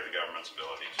restrict the government's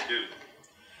ability to do that.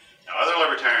 Now, other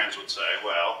libertarians would say,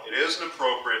 well, it is an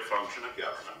appropriate function of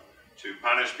government to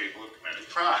punish people who committed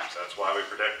crimes. That's why we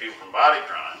protect people from body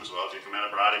crimes. Well, if you commit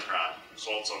a body crime,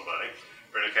 assault somebody,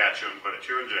 we're going to catch you and put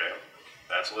you in jail.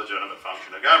 That's a legitimate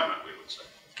function of government, we would say.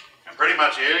 And pretty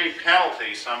much any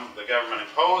penalty the government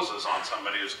imposes on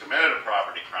somebody who's committed a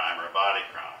property crime or a body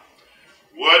crime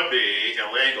would be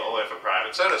illegal if a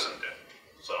private citizen did.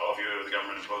 So if the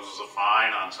government imposes a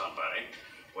fine on somebody,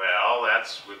 well, that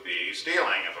would be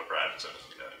stealing if a private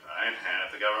citizen did it, right? And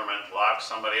if the government locks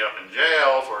somebody up in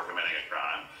jail for committing a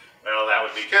crime, well, that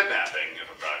would be kidnapping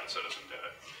if a private citizen did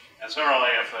it. And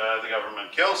similarly, if the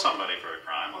government kills somebody for a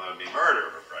crime, well, that would be murder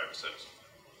of a private citizen.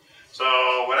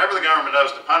 So whatever the government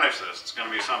does to punish this, it's going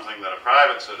to be something that a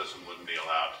private citizen wouldn't be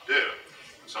allowed to do.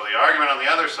 And so the argument on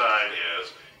the other side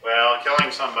is, well,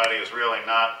 killing somebody is really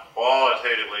not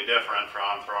qualitatively different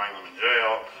from throwing them in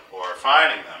jail or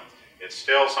fining them. It's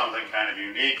still something kind of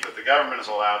unique that the government is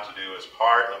allowed to do as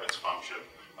part of its function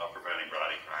of preventing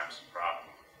body crimes and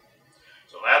property.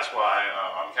 So that's why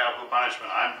on capital punishment,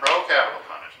 I'm pro-capital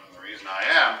punishment. The reason I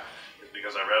am is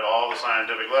because I read all the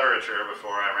scientific literature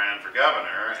before I ran for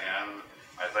governor, and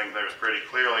I think there's pretty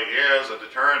clearly is a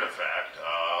deterrent effect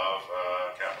of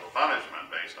capital punishment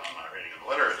based on my reading of the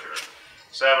literature.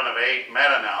 7 of 8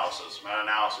 meta-analysis.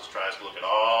 Meta-analysis tries to look at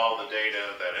all the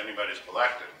data that anybody's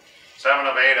collected. 7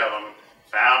 of 8 of them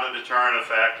found a deterrent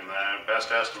effect, and the best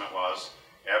estimate was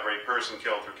every person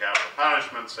killed through capital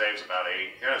punishment saves about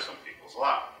 8 innocent people's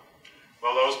lives.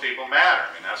 Well, those people matter.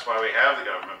 I mean, that's why we have the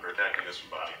government protecting us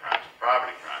from body crimes and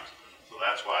property crimes. So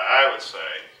that's why I would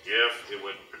say, if it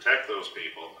would protect those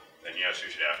people, then yes,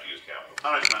 you should have to use capital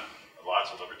punishment. But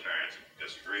lots of libertarians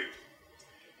disagree with me.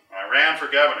 When I ran for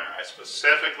governor, I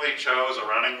specifically chose a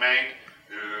running mate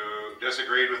who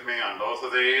disagreed with me on both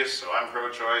of these. So I'm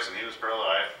pro-choice and he was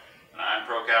pro-life, and I'm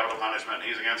pro-capital punishment and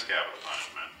he's against capital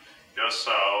punishment. Just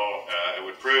so it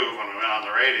would prove when we went on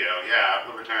the radio, yeah,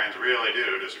 libertarians really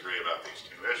do disagree about these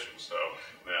two issues. So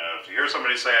if you hear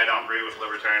somebody say I don't agree with the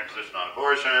libertarian position on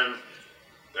abortion,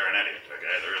 they're an idiot,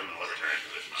 okay? There isn't a libertarian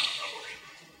position on abortion.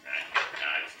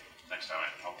 Okay? Next time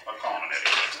I'll call them an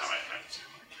idiot next time I see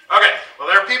them. Okay,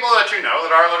 well there are people that you know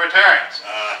that are libertarians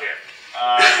here.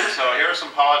 So here are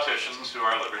some politicians who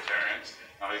are libertarians.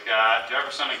 Now we've got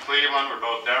Jefferson and Cleveland, we're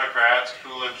both Democrats.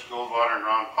 Coolidge, Goldwater, and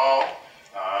Ron Paul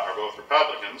are both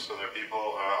Republicans, so there are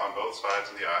people on both sides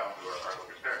of the aisle who are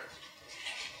libertarians.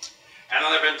 And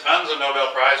then there have been tons of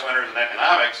Nobel Prize winners in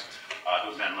economics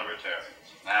who've been libertarians.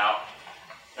 Now,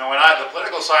 And the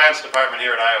political science department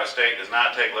here at Iowa State does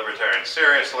not take libertarians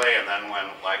seriously, and then when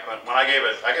I gave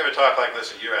a talk like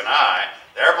this at UNI,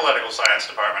 their political science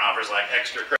department offers like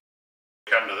extra credit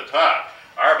to come to the talk.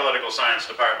 Our political science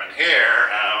department here,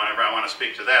 whenever I want to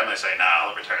speak to them, they say, "No,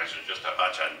 libertarians are just a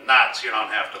bunch of nuts. You don't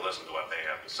have to listen to what they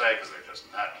have to say because they're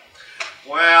just nuts."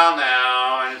 Well,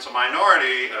 now, and it's a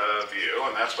minority view,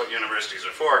 and that's what universities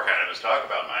are for, kind of, is talk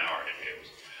about minority views.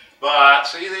 But,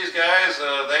 see, these guys,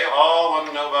 they all won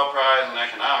the Nobel Prize in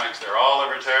economics. They're all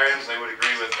libertarians. They would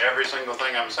agree with every single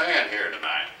thing I'm saying here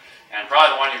tonight. And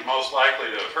probably the one you're most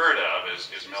likely to have heard of is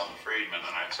Milton Friedman,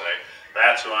 and I'd say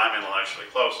that's who I'm intellectually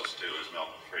closest to, is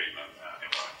Milton Friedman, in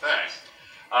what I think.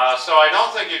 So I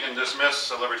don't think you can dismiss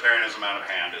libertarianism out of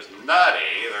hand as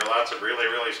nutty. There are lots of really,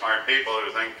 really smart people who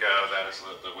think that is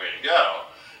the way to go.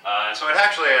 And so it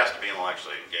actually has to be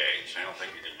intellectually engaged. I don't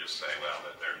think you can just say, well,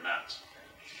 that they're nuts.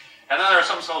 And then there are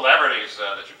some celebrities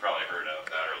that you've probably heard of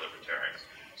that are libertarians.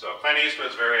 So Clint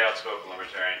Eastwood's very outspoken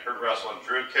libertarian. Kurt Russell and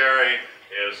Drew Carey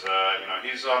is,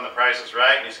 he's on The Price is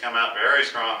Right, and he's come out very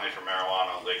strongly for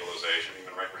marijuana legalization,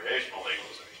 even recreational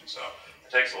legalization. So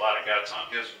it takes a lot of guts on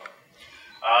his part.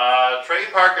 Trey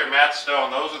Parker and Matt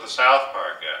Stone, those are the South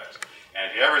Park guys.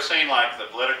 And if you ever seen like the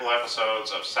political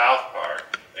episodes of South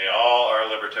Park, they all are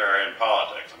libertarian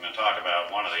politics. I'm going to talk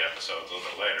about one of the episodes a little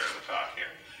bit later in the talk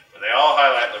here. But they all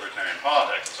highlight libertarian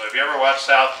politics. So if you ever watch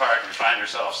South Park and you find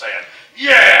yourself saying,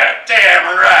 "Yeah, damn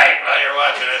right," while you're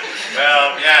watching it,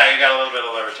 well, yeah, you got a little bit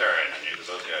of libertarian in you,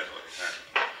 because those guys are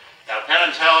libertarian. Now, Penn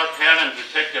in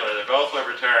particular, they're both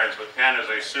libertarians, but Penn is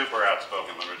a super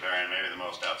outspoken libertarian, maybe the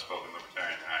most outspoken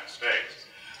libertarian in the United States.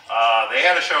 They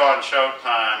had a show on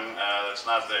Showtime that's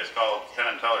not there. It's called Penn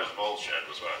and Teller's Bullshit,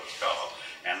 was what it was called.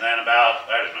 And then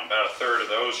about a third of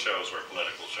those shows were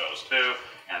political shows too,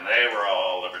 and they were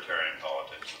all libertarian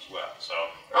politics as well. So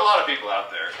there are a lot of people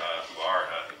out there who are,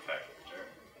 in fact, libertarian.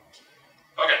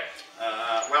 Okay,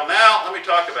 well now let me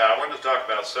talk about, we're going to talk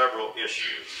about several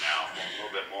issues now, a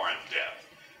little bit more in depth.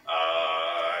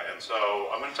 And so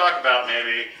I'm going to talk about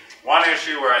maybe one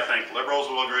issue where I think liberals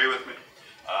will agree with me,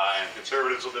 and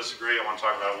conservatives will disagree. I want to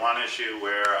talk about one issue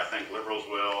where I think liberals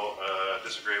will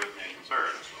disagree with me and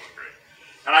conservatives will agree.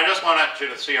 And I just wanted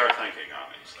you to see our thinking on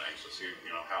these things, to see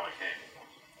how we came.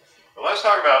 But let's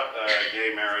talk about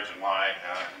gay marriage and why,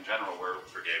 in general, we're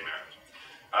for gay marriage.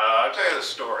 I'll tell you the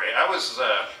story. When I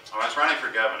was running for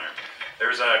governor,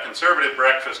 there's a conservative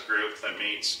breakfast group that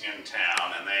meets in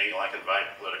town, and they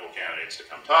invite political candidates to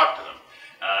come talk to them.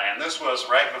 And this was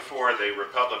right before the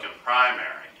Republican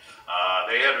primary.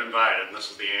 They had invited, and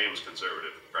this is the Ames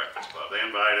Conservative Breakfast Club, they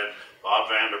invited Bob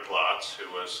Vander Plaats, who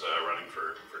was running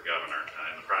for governor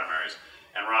in the primaries,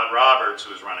 and Rod Roberts,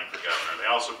 who was running for governor. They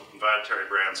also invited Terry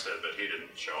Branstad, but he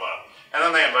didn't show up. And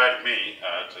then they invited me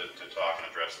to talk and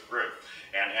address the group.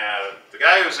 And the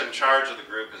guy who was in charge of the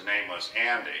group, his name was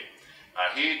Andy.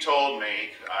 He told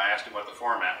me, I asked him what the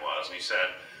format was, and he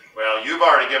said, "Well, you've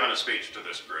already given a speech to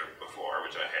this group before,"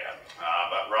 which I had.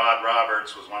 But Rod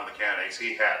Roberts was one of the candidates,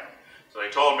 he hadn't. So they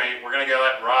told me, "We're going to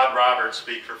let Rod Roberts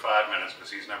speak for 5 minutes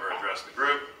because he's never addressed the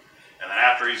group. And then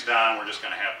after he's done, we're just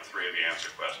going to have the three of you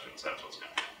answer questions." That's what's going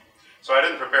to happen. So I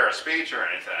didn't prepare a speech or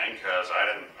anything because I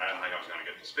didn't think I was going to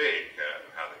get to speak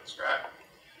how they described it.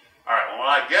 All right, well,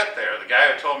 when I get there, the guy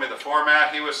who told me the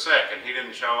format, he was sick and he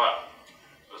didn't show up.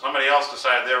 So somebody else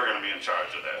decided they were going to be in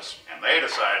charge of this. And they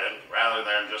decided, rather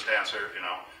than just answer,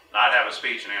 not have a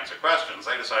speech and answer questions,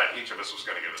 they decided each of us was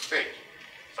going to give a speech.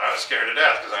 So I was scared to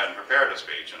death because I hadn't prepared a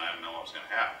speech and I didn't know what was going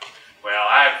to happen. Well,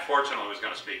 I fortunately was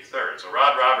going to speak third. So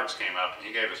Rod Roberts came up and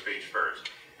he gave a speech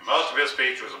first. And most of his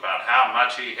speech was about how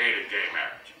much he hated gay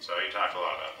marriage. And so he talked a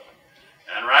lot about that.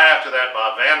 And right after that,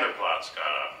 Bob Vander Plaats got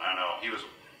up. And I know he was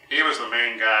the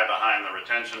main guy behind the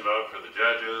retention vote for the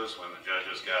judges when the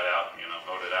judges got out,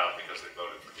 voted out because they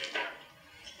voted for gay marriage.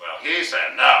 Well, he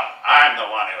said, "No, I'm the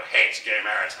one who hates gay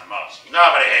marriage the most.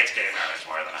 Nobody hates gay marriage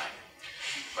more than I do."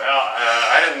 Well,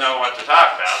 I didn't know what to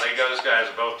talk about. Those guys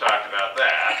both talked about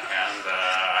that, and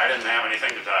I didn't have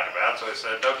anything to talk about, so I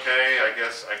said, "Okay, I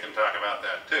guess I can talk about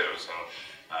that too." So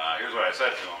here's what I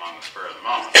said to them on the spur of the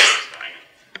moment.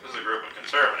 This is a group of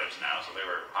conservatives now, so they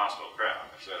were a hostile crowd.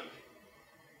 I said,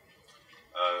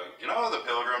 "You know who the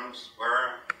Pilgrims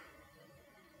were?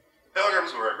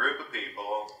 Pilgrims were a group of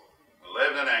people who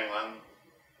lived in England,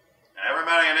 and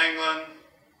everybody in England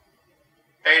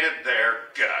hated their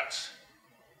guts.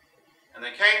 And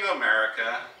they came to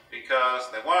America because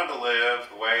they wanted to live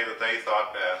the way that they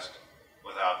thought best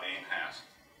without being hassled.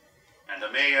 And to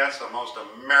me, that's the most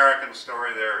American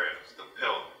story there is, the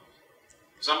Pilgrims.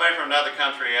 If somebody from another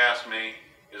country asked me,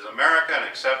 is America an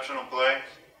exceptional place?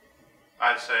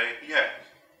 I'd say yes.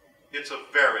 It's a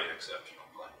very exceptional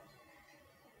place.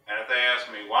 And if they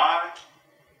ask me why,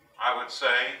 I would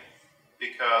say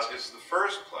because it's the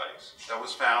first place that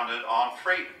was founded on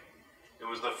freedom. It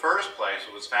was the first place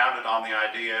that was founded on the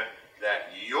idea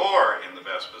that you're in the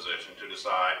best position to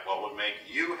decide what would make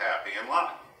you happy in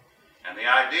life. And the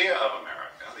idea of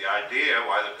America, the idea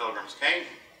why the Pilgrims came,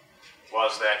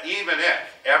 was that even if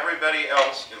everybody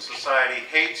else in society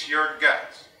hates your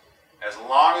guts, as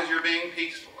long as you're being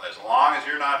peaceful, as long as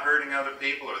you're not hurting other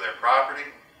people or their property,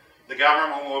 the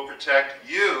government will protect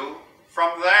you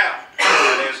from them.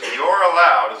 That is, you're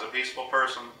allowed as a peaceful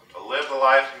person to live the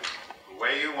life the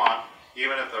way you want,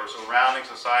 even if the surrounding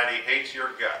society hates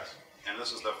your guts. And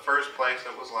this is the first place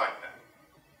that was like that.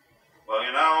 Well,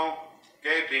 you know,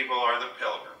 gay people are the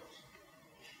Pilgrims.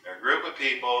 They're a group of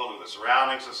people who the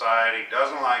surrounding society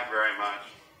doesn't like very much,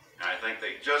 and I think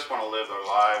they just want to live their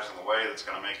lives in the way that's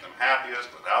going to make them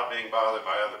happiest without being bothered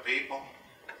by other people.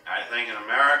 And I think in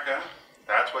America,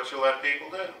 that's what you let people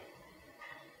do.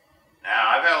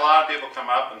 Now, I've had a lot of people come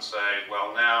up and say,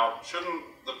 well, now, shouldn't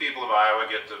the people of Iowa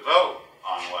get to vote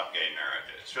on what gay marriage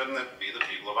is? Shouldn't it be the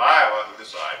people of Iowa who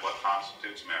decide what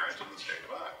constitutes marriage in the state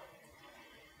of Iowa?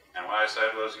 And what I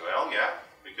said was, well, yeah,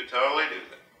 we could totally do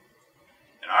that.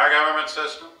 In our government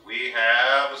system, we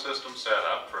have a system set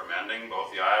up for amending both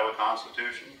the Iowa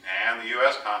Constitution and the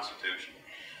U.S. Constitution,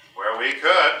 where we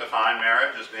could define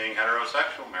marriage as being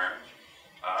heterosexual marriage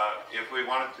if we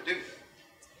wanted to do that.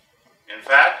 In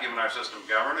fact, given our system of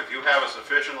government, if you have a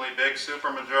sufficiently big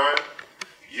supermajority,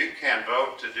 you can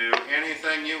vote to do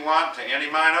anything you want to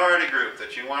any minority group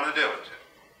that you want to do it to.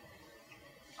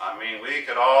 I mean, we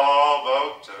could all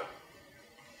vote to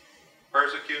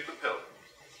persecute the Pilgrims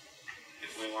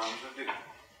if we wanted to do that.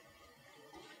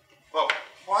 Well,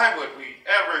 why would we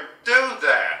ever do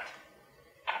that?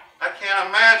 I can't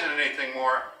imagine anything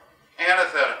more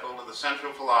antithetical to the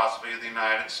central philosophy of the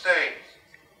United States.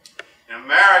 In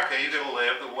America, you get to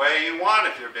live the way you want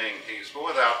if you're being peaceful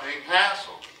without being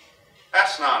hassled.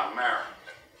 That's not America.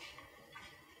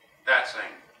 That's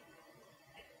England.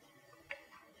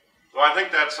 So I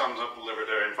think that sums up the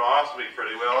libertarian philosophy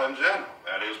pretty well in general.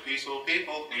 That is, peaceful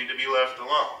people need to be left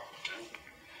alone.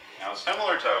 Now, a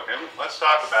similar token, let's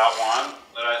talk about one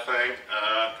that I think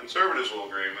conservatives will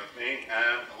agree with me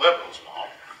and liberals won't,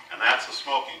 and that's the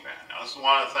smoking ban. Now, this is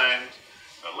one of the things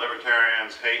that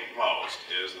libertarians hate most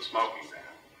is the smoking ban.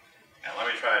 And let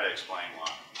me try to explain why.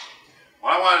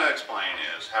 What I want to explain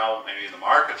is how maybe the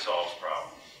market solves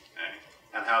problems, okay,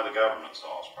 and how the government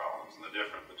solves problems and the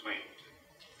difference between the two.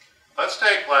 Let's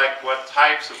take like what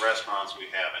types of restaurants we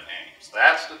have in Ames.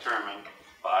 That's determined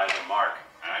by the market,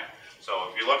 right?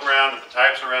 So if you look around at the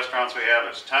types of restaurants we have,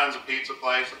 there's tons of pizza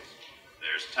places,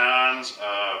 there's tons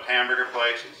of hamburger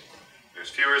places, there's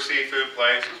fewer seafood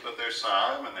places, but there's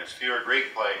some, and there's fewer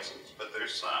Greek places, but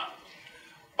there's some.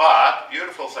 But the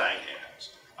beautiful thing is,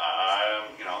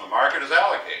 you know, the market is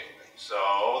allocated. So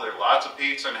there are lots of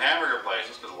pizza and hamburger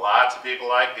places because lots of people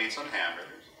like pizza and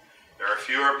hamburgers. There are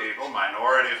fewer people,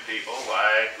 minority of people,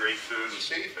 like Greek food and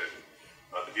seafood.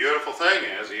 But the beautiful thing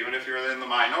is, even if you're in the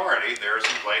minority, there are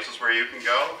some places where you can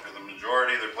go, and the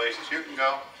majority of the places you can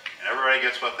go, and everybody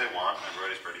gets what they want, and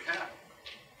everybody's pretty happy.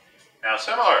 Now,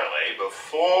 similarly,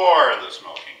 before the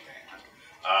smoking ban,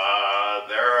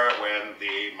 when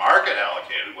the market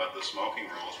allocated what the smoking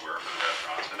rules were for the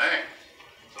restaurants in Ames.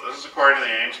 So this is according to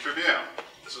the Ames Tribune.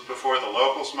 This is before the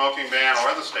local smoking ban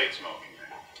or the state smoking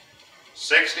ban.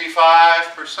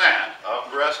 65% of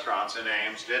the restaurants in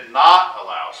Ames did not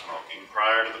allow smoking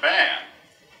prior to the ban,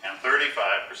 and 35%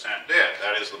 did.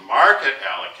 That is, the market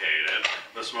allocated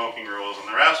the smoking rules in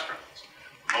the restaurants.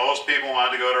 Most people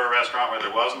wanted to go to a restaurant where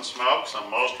there wasn't smoke, so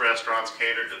most restaurants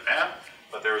catered to them,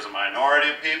 but there was a minority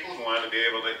of people who wanted to be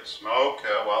able to smoke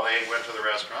while they went to the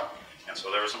restaurant, and so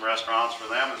there were some restaurants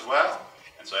for them as well.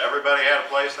 And so everybody had a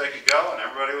place they could go, and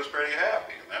everybody was pretty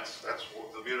happy, and that's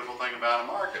the beautiful thing about a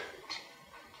market.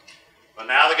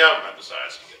 But now the government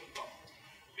decides to get involved.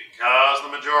 Because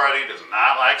the majority does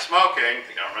not like smoking,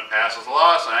 the government passes a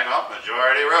law saying, well,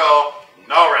 majority rule,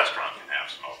 no restaurant can have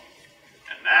smoking.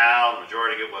 And now the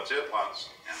majority get what it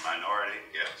wants, and the minority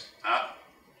gets nothing.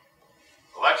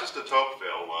 Alexis de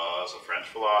Tocqueville was a French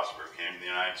philosopher who came to the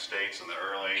United States in the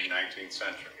early 19th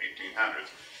century,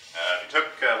 1800s. If you took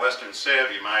Western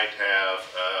Civ, you might have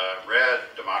read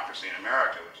Democracy in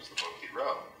America, which is the book he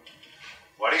wrote.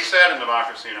 What he said in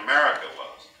Democracy in America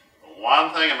was, the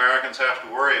one thing Americans have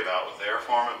to worry about with their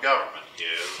form of government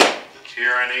is the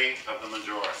tyranny of the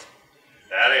majority.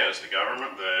 That is, the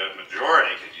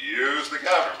majority could use the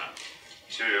government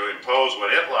to impose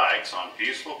what it likes on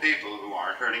peaceful people who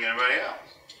aren't hurting anybody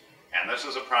else. And this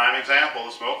is a prime example,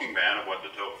 the smoking ban, of what de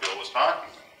Tocqueville was talking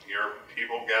about. Here,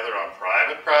 people gather on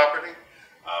private property,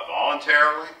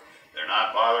 voluntarily. They're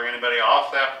not bothering anybody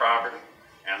off that property.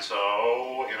 And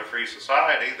so, in a free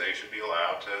society, they should be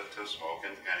allowed to smoke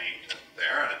and eat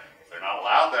there. And if they're not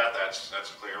allowed that, that's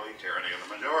clearly tyranny of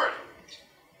the majority.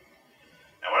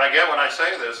 Now, what I get when I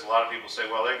say this, a lot of people say,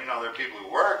 well, you know, there are people who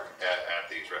work at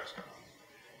these restaurants.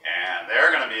 And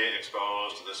they're going to be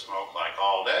exposed to this smoke like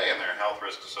all day, and there are health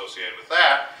risks associated with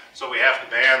that. So we have to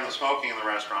ban the smoking in the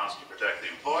restaurants to protect the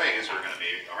employees who are going to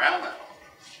be around that all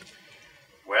day.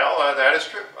 Well, that is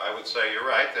true. I would say you're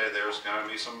right. There's going to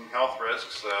be some health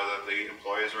risks that the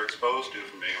employees are exposed to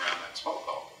from being around that smoke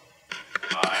all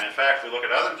day. And in fact, if we look at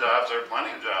other jobs, there are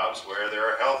plenty of jobs where there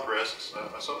are health risks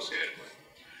associated with it.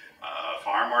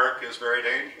 Farm work is very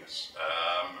dangerous.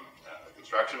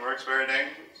 Construction work is very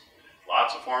dangerous.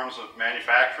 Lots of forms of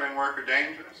manufacturing work are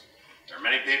dangerous. There are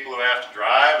many people who have to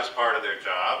drive as part of their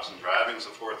jobs, and driving is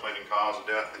the fourth leading cause of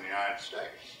death in the United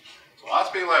States. So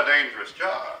lots of people have dangerous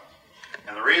jobs.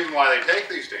 And the reason why they take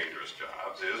these dangerous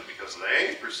jobs is because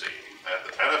they perceive that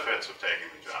the benefits of taking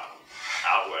the job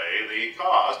outweigh the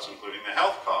costs, including the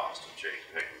health cost of taking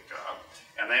the job.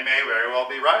 And they may very well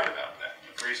be right about that.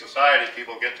 In a free society,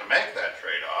 people get to make that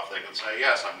trade-off. They can say,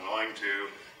 yes, I'm willing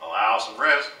to allow some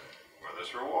risk for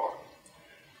this reward.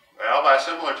 Well, by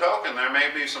similar token, there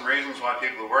may be some reasons why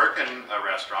people who work in a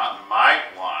restaurant might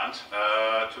want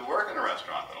to work in a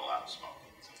restaurant that allows smoking.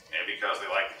 Maybe because they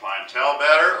like the clientele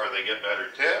better, or they get better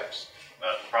tips.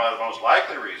 Probably the most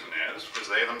likely reason is because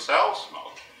they themselves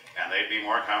smoke, and they'd be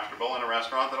more comfortable in a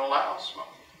restaurant that allows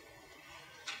smoking.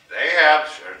 They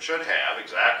should have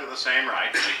exactly the same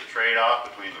right to make the trade-off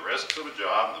between the risks of a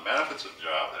job and the benefits of a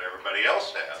job that everybody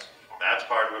else has. That's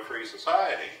part of a free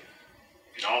society.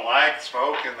 If you don't like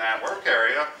smoke in that work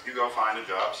area, you go find a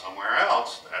job somewhere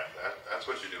else. That's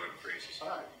what you do in a free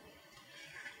society.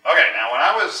 Okay, now when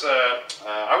I was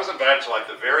invited to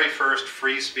like the very first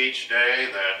free speech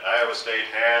day that Iowa State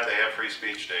had. They have free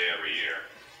speech day every year.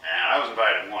 And I was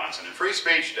invited once. And in free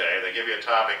speech day, they give you a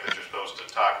topic that you're supposed to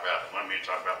talk about. They wanted me to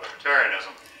talk about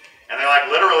libertarianism. And they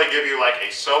like literally give you like a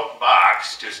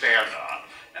soapbox to stand on.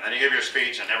 And then you give your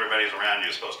speech and everybody's around you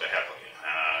is supposed to heckle you.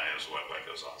 Is what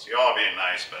goes on. So you all are being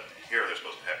nice, but here they're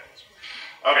supposed to heckle us.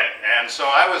 Okay, and so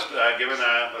I was given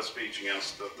a speech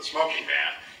against the smoking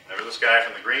ban. There was this guy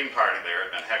from the Green Party there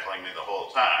who had been heckling me the whole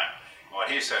time. And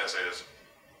what he says is,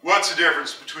 what's the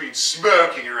difference between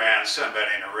smoking around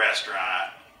somebody in a restaurant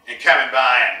and coming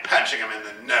by and punching them in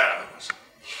the nose?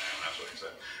 And that's what he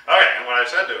said. Okay, and what I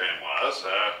said to him was,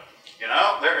 you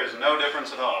know, there is no difference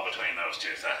at all between those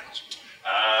two things.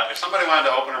 If somebody wanted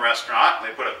to open a restaurant, and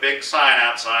they put a big sign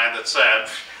outside that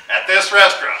said, at this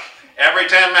restaurant,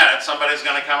 every 10 minutes somebody's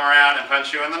going to come around and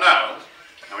punch you in the nose.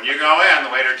 And when you go in,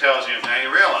 the waiter tells you, now you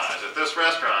realize, at this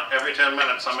restaurant, every 10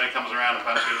 minutes somebody comes around and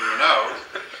punches you in the nose.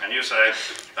 And you say,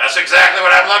 that's exactly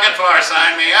what I'm looking for,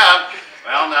 sign me up.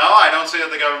 Well, no, I don't see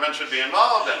that the government should be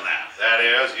involved in that. That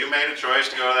is, you made a choice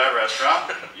to go to that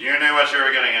restaurant. You knew what you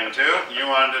were getting into.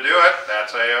 You wanted to do it.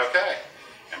 That's A-okay.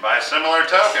 And by similar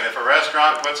token, if a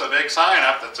restaurant puts a big sign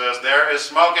up that says, there is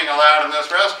smoking allowed in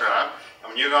this restaurant, and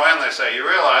when you go in, they say, you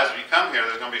realize if you come here,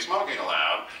 there's going to be smoking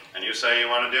allowed, and you say you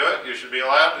want to do it, you should be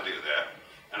allowed to do that.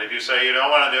 And if you say you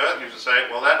don't want to do it, you should say,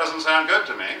 well, that doesn't sound good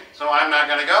to me, so I'm not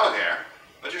going to go here.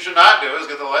 What you should not do is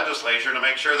get the legislature to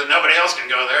make sure that nobody else can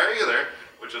go there either,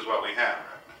 which is what we have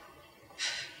right now.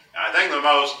 And I think the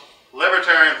most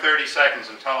libertarian 30 seconds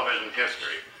in television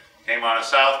history came on a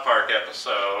South Park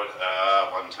episode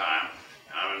one time.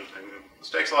 And this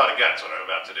takes a lot of guts, what I'm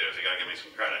about to do, so you got to give me some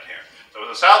credit here. So it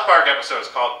was a South Park episode. It's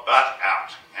called Butt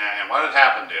Out. And what had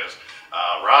happened is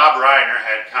Rob Reiner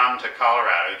had come to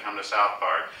Colorado. He'd come to South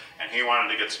Park, and he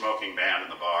wanted to get smoking banned in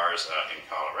the bars in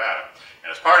Colorado. And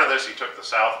as part of this, he took the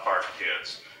South Park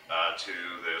kids to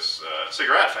this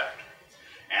cigarette factory.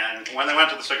 And when they went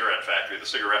to the cigarette factory, the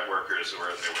cigarette workers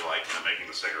were like making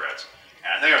the cigarettes. And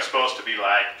I think it was supposed to be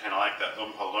like, kind of like the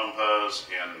Oompa Loompas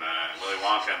in Willy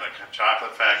Wonka and the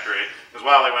chocolate factory. Because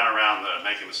while they went around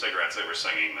making the cigarettes, they were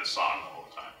singing this song the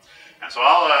whole time. And so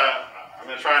I'm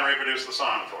going to try and reproduce the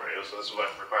song for you. So this is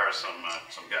what requires some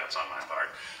guts on my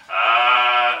part.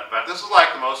 But this is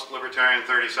like the most libertarian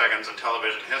 30 seconds in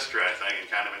television history, I think, and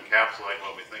kind of encapsulate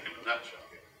what we think in a nutshell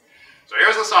here. So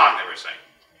here's the song they were singing.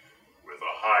 With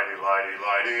a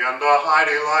hidey-lighty-lighty and a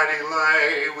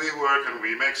hidey-lighty-lay, we work and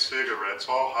we make cigarettes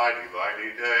all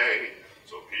hidey-lighty day.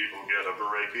 So people get a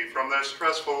breaky from their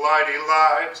stressful lighty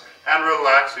lives and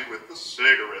relaxy with the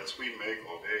cigarettes we make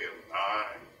all day and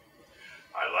night.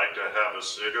 I like to have a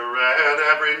cigarette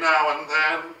every now and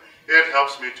then. It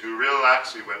helps me to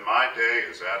relax when my day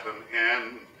is at an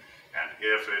end. And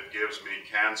if it gives me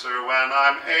cancer when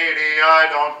I'm 80, I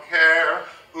don't care.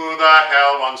 Who the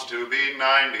hell wants to be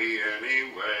 90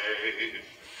 anyway?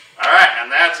 All right, and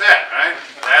that's it, right?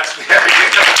 That's the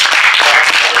idea.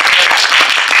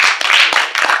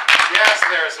 Yes,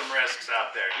 there are some risks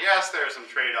out there. Yes, there are some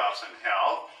trade-offs in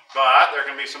health, but there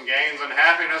can be some gains in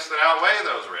happiness that outweigh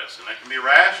those risks, and it can be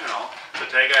rational to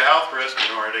take a health risk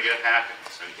in order to get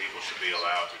happiness, and people should be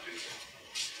allowed to do that.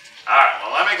 All right,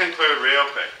 well, let me conclude real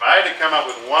quick. If I had to come up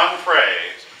with one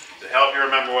phrase to help you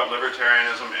remember what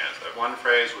libertarianism is, that one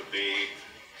phrase would be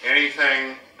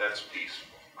anything that's peaceful.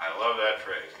 I love that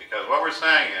phrase, because what we're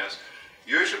saying is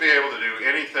you should be able to do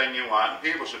anything you want, and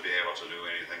people should be able to do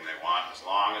anything they want as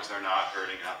long as they're not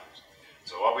hurting others.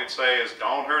 So what we'd say is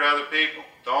don't hurt other people,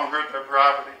 don't hurt their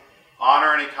property,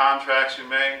 honor any contracts you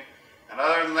made, and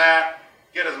other than that,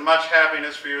 get as much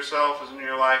happiness for yourself as in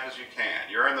your life as you can.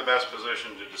 You're in the best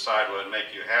position to decide what would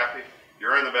make you happy.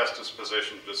 You're in the best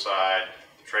position to decide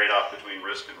the trade-off between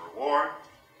risk and reward.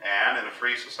 And in a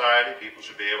free society, people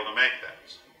should be able to make that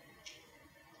decision.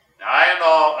 Now, I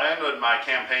ended my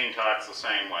campaign talks the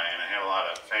same way, and I had a lot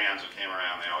of fans who came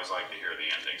around. They always like to hear the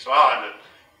ending. So I'll end it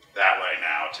that way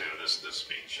now, too, this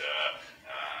speech.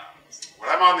 When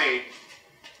I'm on the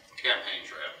campaign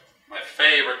trail, my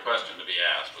favorite question to be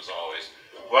asked was always,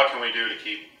 what can we do to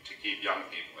keep young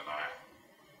people in Iowa?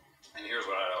 And here's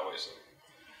what I'd always say.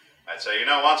 I'd say, you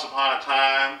know, once upon a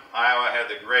time, Iowa had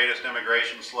the greatest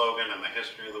immigration slogan in the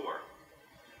history of the world.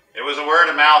 It was a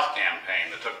word-of-mouth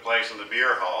campaign that took place in the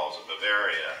beer halls of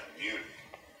Bavaria and Munich.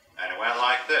 And it went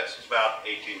like this. It's about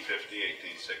 1850,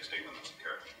 1860 when this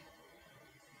occurred.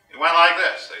 It went like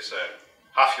this. They said,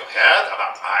 have you heard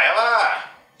about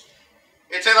Iowa?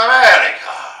 It's in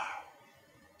America.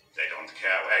 They don't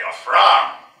care where you're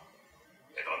from.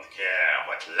 They don't care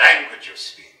what language you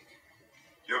speak.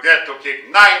 You get to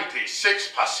keep 96%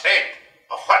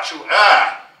 of what you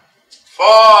earn.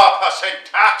 4%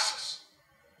 taxes.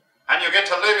 And you get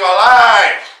to live your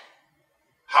life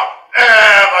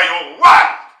however you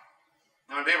want.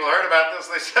 And when people heard about this,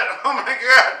 they said, oh my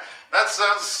God, that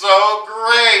sounds so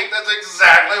great. That's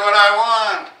exactly what I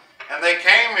want. And they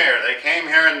came here. They came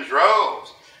here in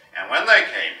droves. And when they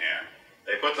came here,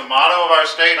 they put the motto of our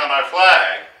state on our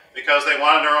flag because they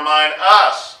wanted to remind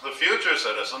us, the future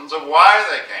citizens, of why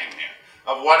they came here,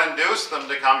 of what induced them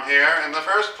to come here in the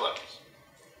first place.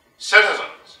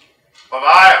 Citizens of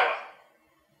Iowa,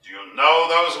 do you know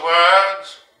those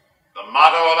words? The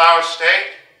motto of our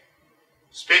state?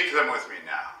 Speak them with me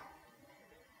now.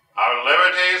 Our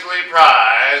liberties we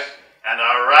prize, and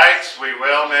our rights we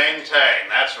will maintain.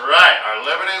 That's right. Our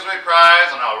liberties we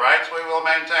prize, and our rights we will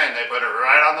maintain. They put it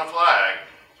right on the flag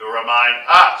to remind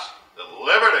us the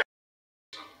liberty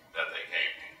that they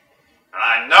came here. And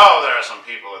I know there are some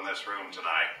people in this room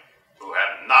tonight who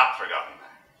have not forgotten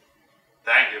that.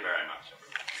 Thank you very much.